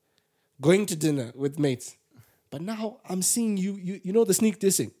 going to dinner with mates. But now I'm seeing you know the sneak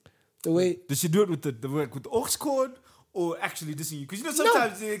dissing. The way... Does she do it with the aux cord? Or actually dissing you? Because you know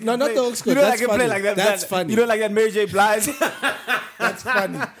sometimes... No, not the aux cord. You know, that's like funny. play like that. That's funny. You know, like that Mary J. Blige? That's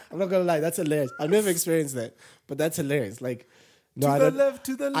funny. I'm not going to lie. That's hilarious. I've never experienced that. But that's hilarious. Like... No, to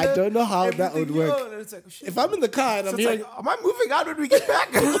the left. I don't know how that would work. Like, oh, if I'm in the car and I'm hearing... am I moving out when we get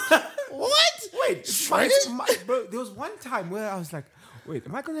back? What? Wait, it's my, bro, there was one time where I was like, wait,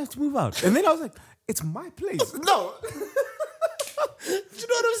 am I going to have to move out? And then I was like, it's my place. No. Do you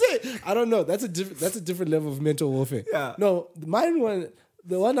know what I'm saying? I don't know. That's a different level of mental warfare. Yeah. No,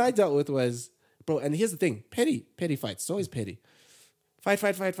 the one I dealt with was, bro, and here's the thing. Petty fights. It's always petty.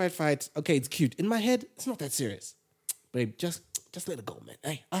 Fight. Okay, it's cute. In my head, it's not that serious. Babe, just let it go, man.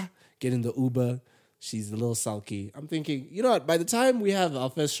 Hey, get in the Uber. She's a little sulky. I'm thinking, you know what? By the time we have our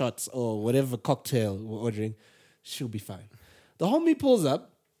first shots or whatever cocktail we're ordering, she'll be fine. The homie pulls up.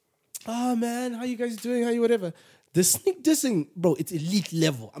 Oh, man, how you guys doing? How you whatever? The sneak dissing, bro, it's elite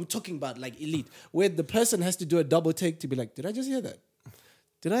level. I'm talking about like elite, where the person has to do a double take to be like, did I just hear that?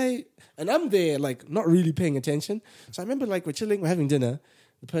 Did I? And I'm there like not really paying attention. So I remember like we're chilling, we're having dinner.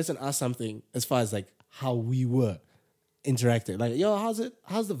 The person asked something as far as like how we were interacting. Like, yo, how's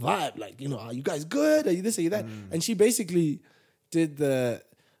the vibe? Like, you know, are you guys good? Are you this, are you that? And she basically did the,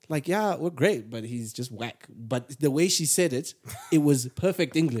 like, yeah, we're great, but he's just whack. But the way she said it, it was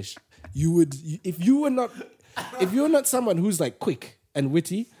perfect English. If you're not someone who's like quick and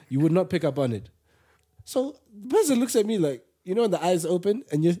witty, you would not pick up on it. So the person looks at me like, you know, when the eyes open,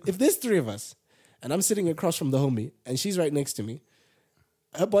 and if there's three of us, and I'm sitting across from the homie, and she's right next to me,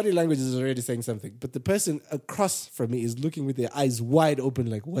 her body language is already saying something, but the person across from me is looking with their eyes wide open,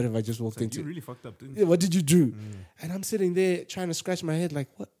 like, what have I just walked into? You really fucked up, didn't you? Yeah, what did you do? And I'm sitting there trying to scratch my head, like,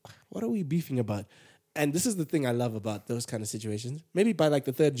 what are we beefing about? And this is the thing I love about those kind of situations. Maybe by like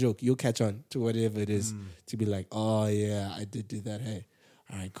the third joke, you'll catch on to whatever it is to be like, oh yeah, I did do that. Hey,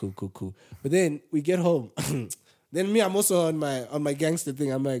 all right, cool. But then we get home. Then me, I'm also on my gangster thing.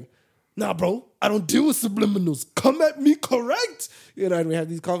 I'm like, nah, bro, I don't deal with subliminals. Come at me correct. You know, and we have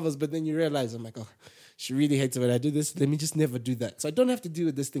these convos, but then you realize, I'm like, oh, she really hates it when I do this. Let me just never do that. So I don't have to deal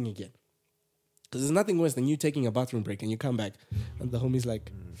with this thing again. Because there's nothing worse than you taking a bathroom break and you come back and the homie's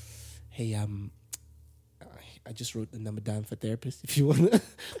like, hey, I just wrote the number down for therapist if you want to.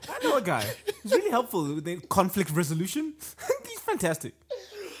 I know a guy who's really helpful with the conflict resolution. He's fantastic.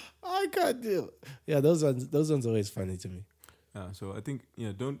 I can't deal. Yeah, those ones are always funny to me. So I think,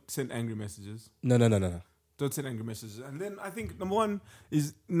 don't send angry messages. No. Don't send angry messages. And then I think number one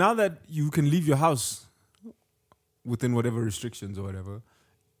is now that you can leave your house within whatever restrictions or whatever,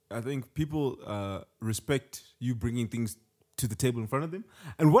 I think people respect you bringing things to the table in front of them.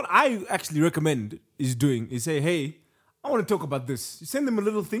 And what I actually recommend is say, hey, I want to talk about this. You send them a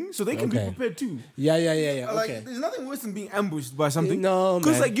little thing so they can be prepared too. Yeah. Like, okay. There's nothing worse than being ambushed by something. No, man.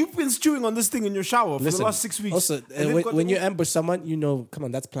 Because like you've been stewing on this thing in your shower for the last 6 weeks. Also, when you ambush someone, you know, come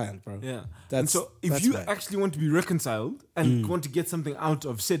on, that's planned, bro. Yeah. And so if you actually want to be reconciled and want to get something out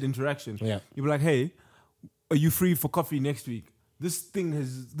of said interaction, you'll be like, hey, are you free for coffee next week?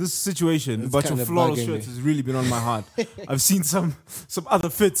 This situation about your floral shirts has really been on my heart. I've seen some other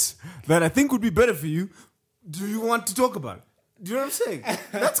fits that I think would be better for you. Do you want to talk about it? Do you know what I'm saying?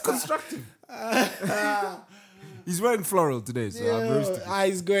 That's constructive. He's wearing floral today, so I'm roasting.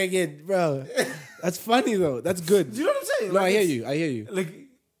 He's going in, bro. That's funny though. That's good. Do you know what I'm saying? No, Like, I hear you. Like,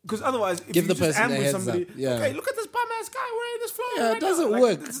 because otherwise, if Give you the just person a ambush heads somebody, up. Yeah. okay, look at this bum ass guy wearing this flower. Yeah, it right doesn't now. Like,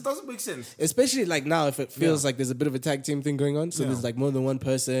 work. This doesn't make sense. Especially like now, if it feels like there's a bit of a tag team thing going on, so there's like more than one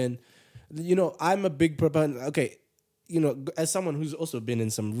person. You know, I'm a big proponent. Okay, you know, as someone who's also been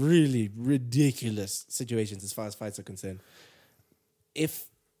in some really ridiculous situations as far as fights are concerned, if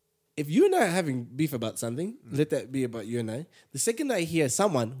you and I are having beef about something, let that be about you and I. The second I hear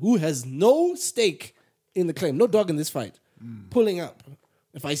someone who has no stake in the claim, no dog in this fight, pulling up,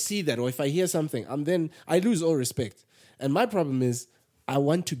 if I see that or if I hear something, I lose all respect. And my problem is I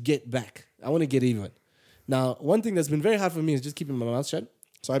want to get back. I want to get even. Now, one thing that's been very hard for me is just keeping my mouth shut.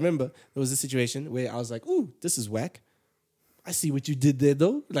 So I remember there was a situation where I was like, ooh, this is whack. I see what you did there,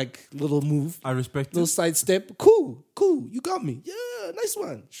 though. Like, little move. I respect little it. sidestep. Cool. You got me. Yeah, nice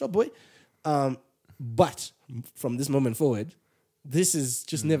one. Sure, boy. But from this moment forward, this is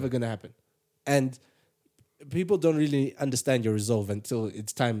just never going to happen. And people don't really understand your resolve until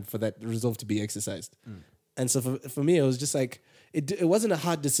it's time for that resolve to be exercised. And so for me, it was just like, it wasn't a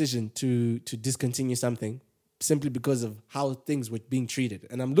hard decision to discontinue something simply because of how things were being treated.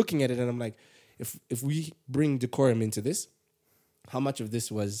 And I'm looking at it and I'm like, if we bring decorum into this, how much of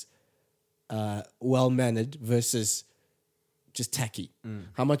this was well-mannered versus just tacky?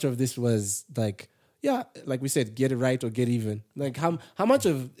 How much of this was like, yeah, like we said, get it right or get even? Like how much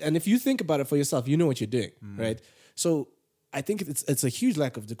of, and if you think about it for yourself, you know what you're doing, right? So I think it's a huge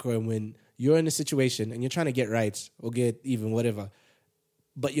lack of decorum when you're in a situation and you're trying to get right or get even, whatever,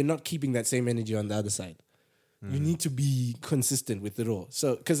 but you're not keeping that same energy on the other side. You need to be consistent with it all.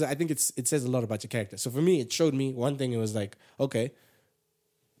 So, because I think it says a lot about your character. So for me, it showed me one thing. It was like, okay,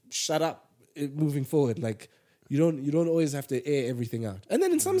 shut up. Moving forward, like you don't always have to air everything out. And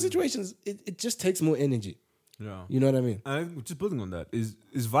then in some situations, it just takes more energy. Yeah, you know what I mean. And just building on that is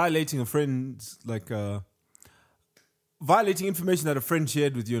violating a friend's violating information that a friend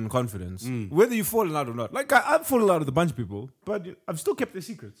shared with you in confidence, whether you've fallen out or not. Like I've fallen out with a bunch of people, but I've still kept their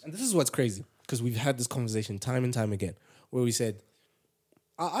secrets. And this is what's crazy, because we've had this conversation time and time again, where we said,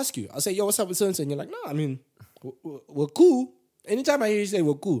 I'll ask you, I'll say, yo, what's up with so-and-so? And you're like, no, I mean, we're cool. Anytime I hear you say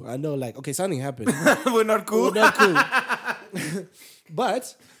we're cool, I know like, okay, something happened. We're not cool. We're not cool.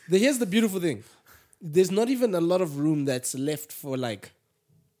 But here's the beautiful thing. There's not even a lot of room that's left for like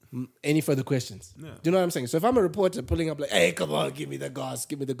any further questions. Yeah. Do you know what I'm saying? So if I'm a reporter pulling up like, hey, come on, give me the goss.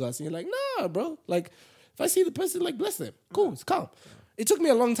 And you're like, nah, bro. Like, if I see the person, like, bless them. Cool, it's calm. It took me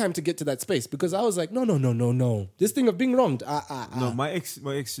a long time to get to that space because I was like, no. This thing of being wronged. No, my ex,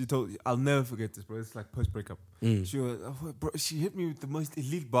 she told, I'll never forget this, bro. It's like post-breakup. She was, bro, she hit me with the most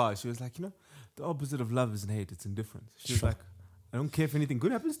elite bar. She was like, you know, the opposite of love isn't hate, it's indifference. She was like, I don't care if anything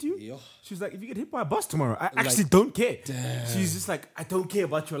good happens to you. Yo. She was like, if you get hit by a bus tomorrow, I actually don't care. Damn. She's just like, I don't care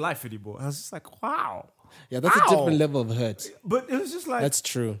about your life anymore. I was just like, wow. Yeah, that's a different level of hurt. But it was just like... That's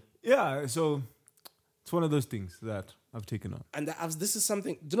true. Yeah, so it's one of those things that I've taken on. And this is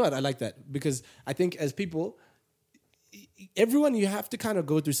something... Do you know what? I like that. Because I think as people, everyone, you have to kind of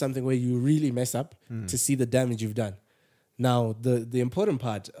go through something where you really mess up to see the damage you've done. Now, the important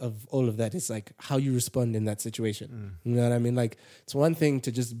part of all of that is like how you respond in that situation. You know what I mean? Like, it's one thing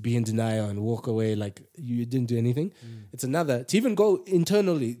to just be in denial and walk away like you didn't do anything. It's another to even go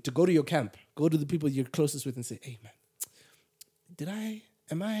internally, to go to your camp, go to the people you're closest with and say, hey, man,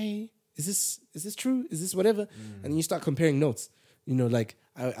 is this true? Is this whatever? And you start comparing notes. You know, like,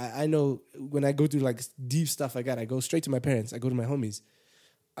 I know when I go through like deep stuff like that, I go straight to my parents. I go to my homies.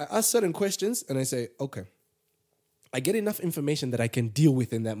 I ask certain questions and I say, okay, I get enough information that I can deal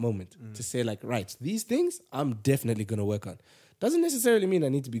with in that moment to say like, right, these things I'm definitely going to work on. Doesn't necessarily mean I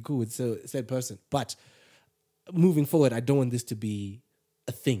need to be cool with said person. But moving forward, I don't want this to be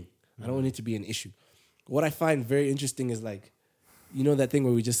a thing. I don't want it to be an issue. What I find very interesting is like, you know that thing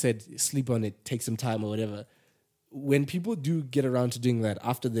where we just said, sleep on it, take some time or whatever. When people do get around to doing that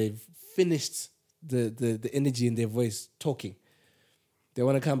after they've finished the energy in their voice talking, they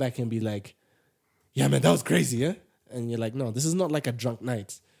want to come back and be like, yeah, man, that was crazy, yeah? And you're like, no, this is not like a drunk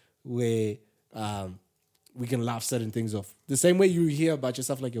night where we can laugh certain things off. The same way you hear about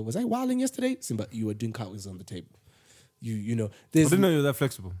yourself like, yo, was I wilding yesterday? Simba, you were doing cartwheels on the table. You know. I didn't know you were that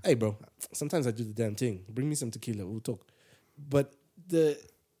flexible. Hey, bro, sometimes I do the damn thing. Bring me some tequila, we'll talk. But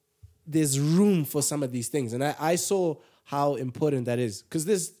there's room for some of these things. And I saw how important that is. Because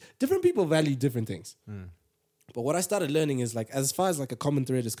there's different people value different things. But what I started learning is like, as far as like a common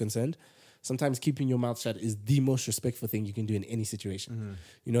thread is concerned, sometimes keeping your mouth shut is the most respectful thing you can do in any situation.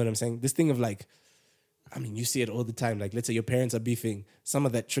 You know what I'm saying? This thing of like, I mean, you see it all the time. Like, let's say your parents are beefing. Some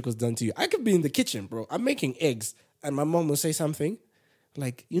of that trickles down to you. I could be in the kitchen, bro. I'm making eggs. And my mom will say something.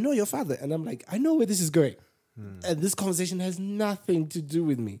 like, you know your father. And I'm like, I know where this is going. And this conversation has nothing to do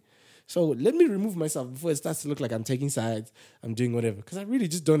with me. So let me remove myself before it starts to look like I'm taking sides, I'm doing whatever. Because I really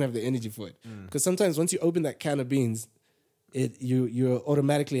just don't have the energy for it. Because sometimes once you open that can of beans, you're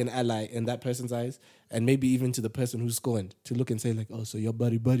automatically an ally in that person's eyes, and maybe even to the person who's scorned, to look and say like, oh, so you're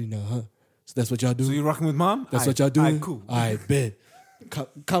buddy now, huh? So that's what y'all do. So you're rocking with mom? That's what y'all doing? Cool. I bet.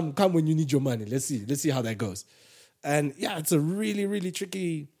 Come when you need your money. Let's see how that goes. And yeah, it's a really, really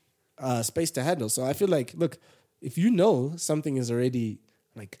tricky space to handle. So I feel like, look, if you know something is already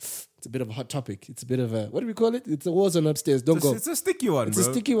like, it's a bit of a hot topic. It's a bit of a, what do we call it? It's a war zone upstairs. Don't go. It's a sticky one, It's bro.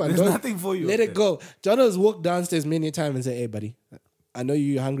 a sticky one. There's nothing for you. Let it go. Jono's walked downstairs many a time and say, hey, buddy, I know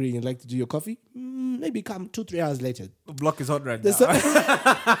you're hungry and you like to do your coffee. Maybe come 2-3 hours later. The block is hot right There's now.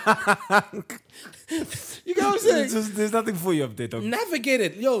 You get what I'm saying? There's nothing for you up there, dog. Navigate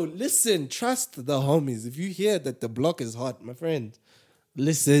it. Yo, listen, trust the homies. If you hear that the block is hot, my friend,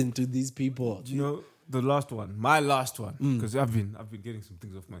 listen to these people. You know, the last one, my last one, because I've been getting some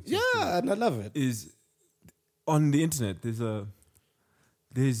things off my chest. Yeah, and I love it. Is on the internet,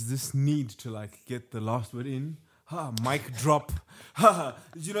 there's this need to like get the last word in. Mic drop.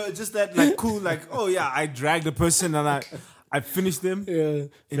 You know, just that like cool, like, oh yeah, I dragged a person and I finished them. Yeah.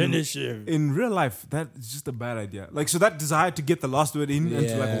 Finish him. In real life, that is just a bad idea. Like, so that desire to get the last word in and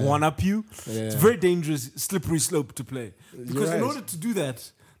to like one up you, it's a very dangerous, slippery slope to play. Because in order to do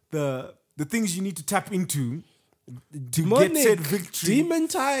that, the things you need to tap into to get said victory. Demon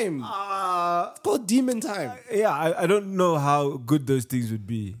time. It's called demon time. I don't know how good those things would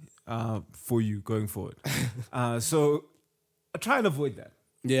be for you going forward. So I try and avoid that.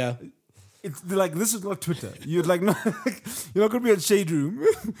 Yeah. It's like, this is not Twitter. You're like, no, you're not going to be on Shade Room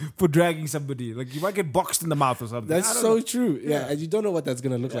for dragging somebody. Like, you might get boxed in the mouth or something. That's so true. Yeah, and you don't know what that's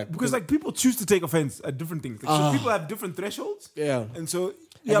going to look like. Because like people choose to take offense at different things. Like, so people have different thresholds. Yeah. And so...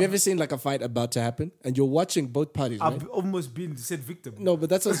 Have you ever seen like a fight about to happen and you're watching both parties, right? I've almost been said victim. No, but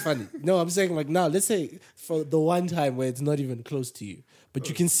that's what's funny. No, I'm saying like now, let's say for the one time where it's not even close to you, but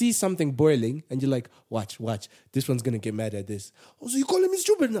you can see something boiling and you're like, watch, this one's going to get mad at this. Also, you calling me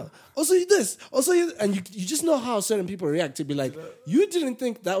stupid now. Also, you this. Also, you... And you just know how certain people react to be like, you didn't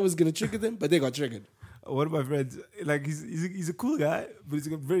think that was going to trigger them, but they got triggered. One of my friends, like he's a cool guy, but he's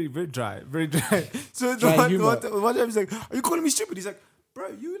very, very dry, very dry. So Dry one time he's like, are you calling me stupid? He's like, bro,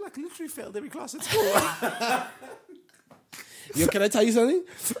 you like literally failed every class at school. Yo, can I tell you something?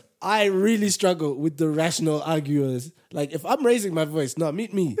 I really struggle with the rational arguers. Like, if I'm raising my voice, no,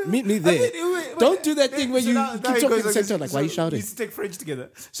 meet me there. Don't do that thing where you keep talking in the center. Like, why are you shouting? We used to take French together.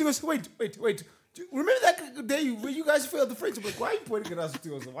 She goes, wait. Remember that day where you guys failed the French? I'm like, why are you pointing at us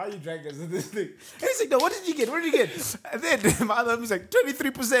too? Why are you dragging us in this thing? And he's like, no, what did you get? And then my other was like,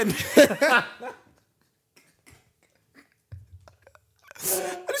 23%.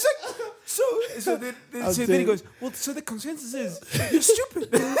 And it's like, so then he goes, well, so the consensus is you're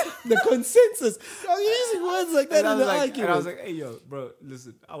stupid. The consensus. I'm using words like that in the argument. And I was like, hey, yo, bro,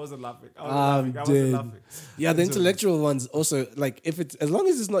 listen, I wasn't laughing. I wasn't laughing. Yeah, the intellectual ones also, like, if it's, as long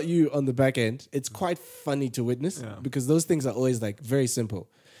as it's not you on the back end, it's quite funny to witness because those things are always like very simple.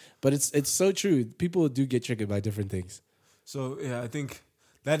 But it's so true. People do get triggered by different things. So, yeah, I think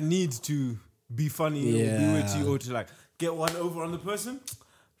that needs to be funny or be witty or to like get one over on the person.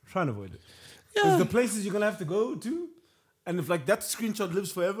 Try and avoid it. Because the places you're going to have to go to, and if like that screenshot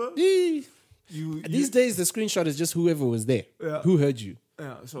lives forever, these days the screenshot is just whoever was there, who heard you.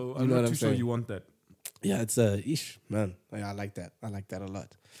 Yeah, so I'm not too sure you want that. Yeah, it's man. Yeah, I like that. I like that a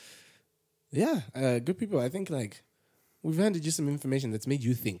lot. Yeah, good people. I think like we've handed you some information that's made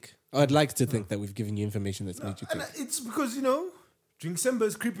you think. Or I'd like to think that we've given you information that's made you think. And it's because, Drinksember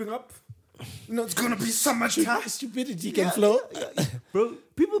is creeping up. It's going to be so much time. Stupidity can flow. Bro,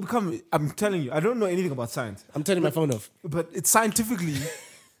 people become, I'm telling you, I don't know anything about science. I'm turning my phone off. But it's scientifically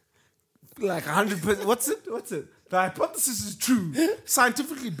like 100%. What's it? The hypothesis is true,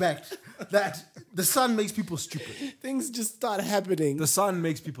 scientifically backed, that the sun makes people stupid. Things just start happening. The sun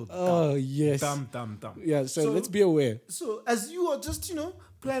makes people dumb. Oh, yes. Dumb. Yeah, so let's be aware. So as you are just,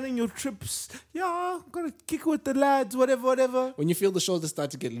 planning your trips, gonna kick with the lads, whatever. When you feel the shoulders start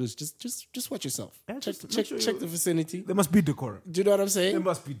to get loose, just watch yourself. Check the vicinity. There must be decorum. Do you know what I'm saying? There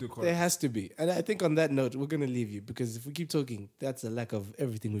must be decorum. There has to be. And I think on that note, we're going to leave you because if we keep talking, that's a lack of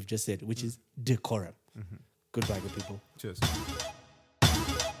everything we've just said, which is decorum. Mm-hmm. Goodbye, good people. Cheers.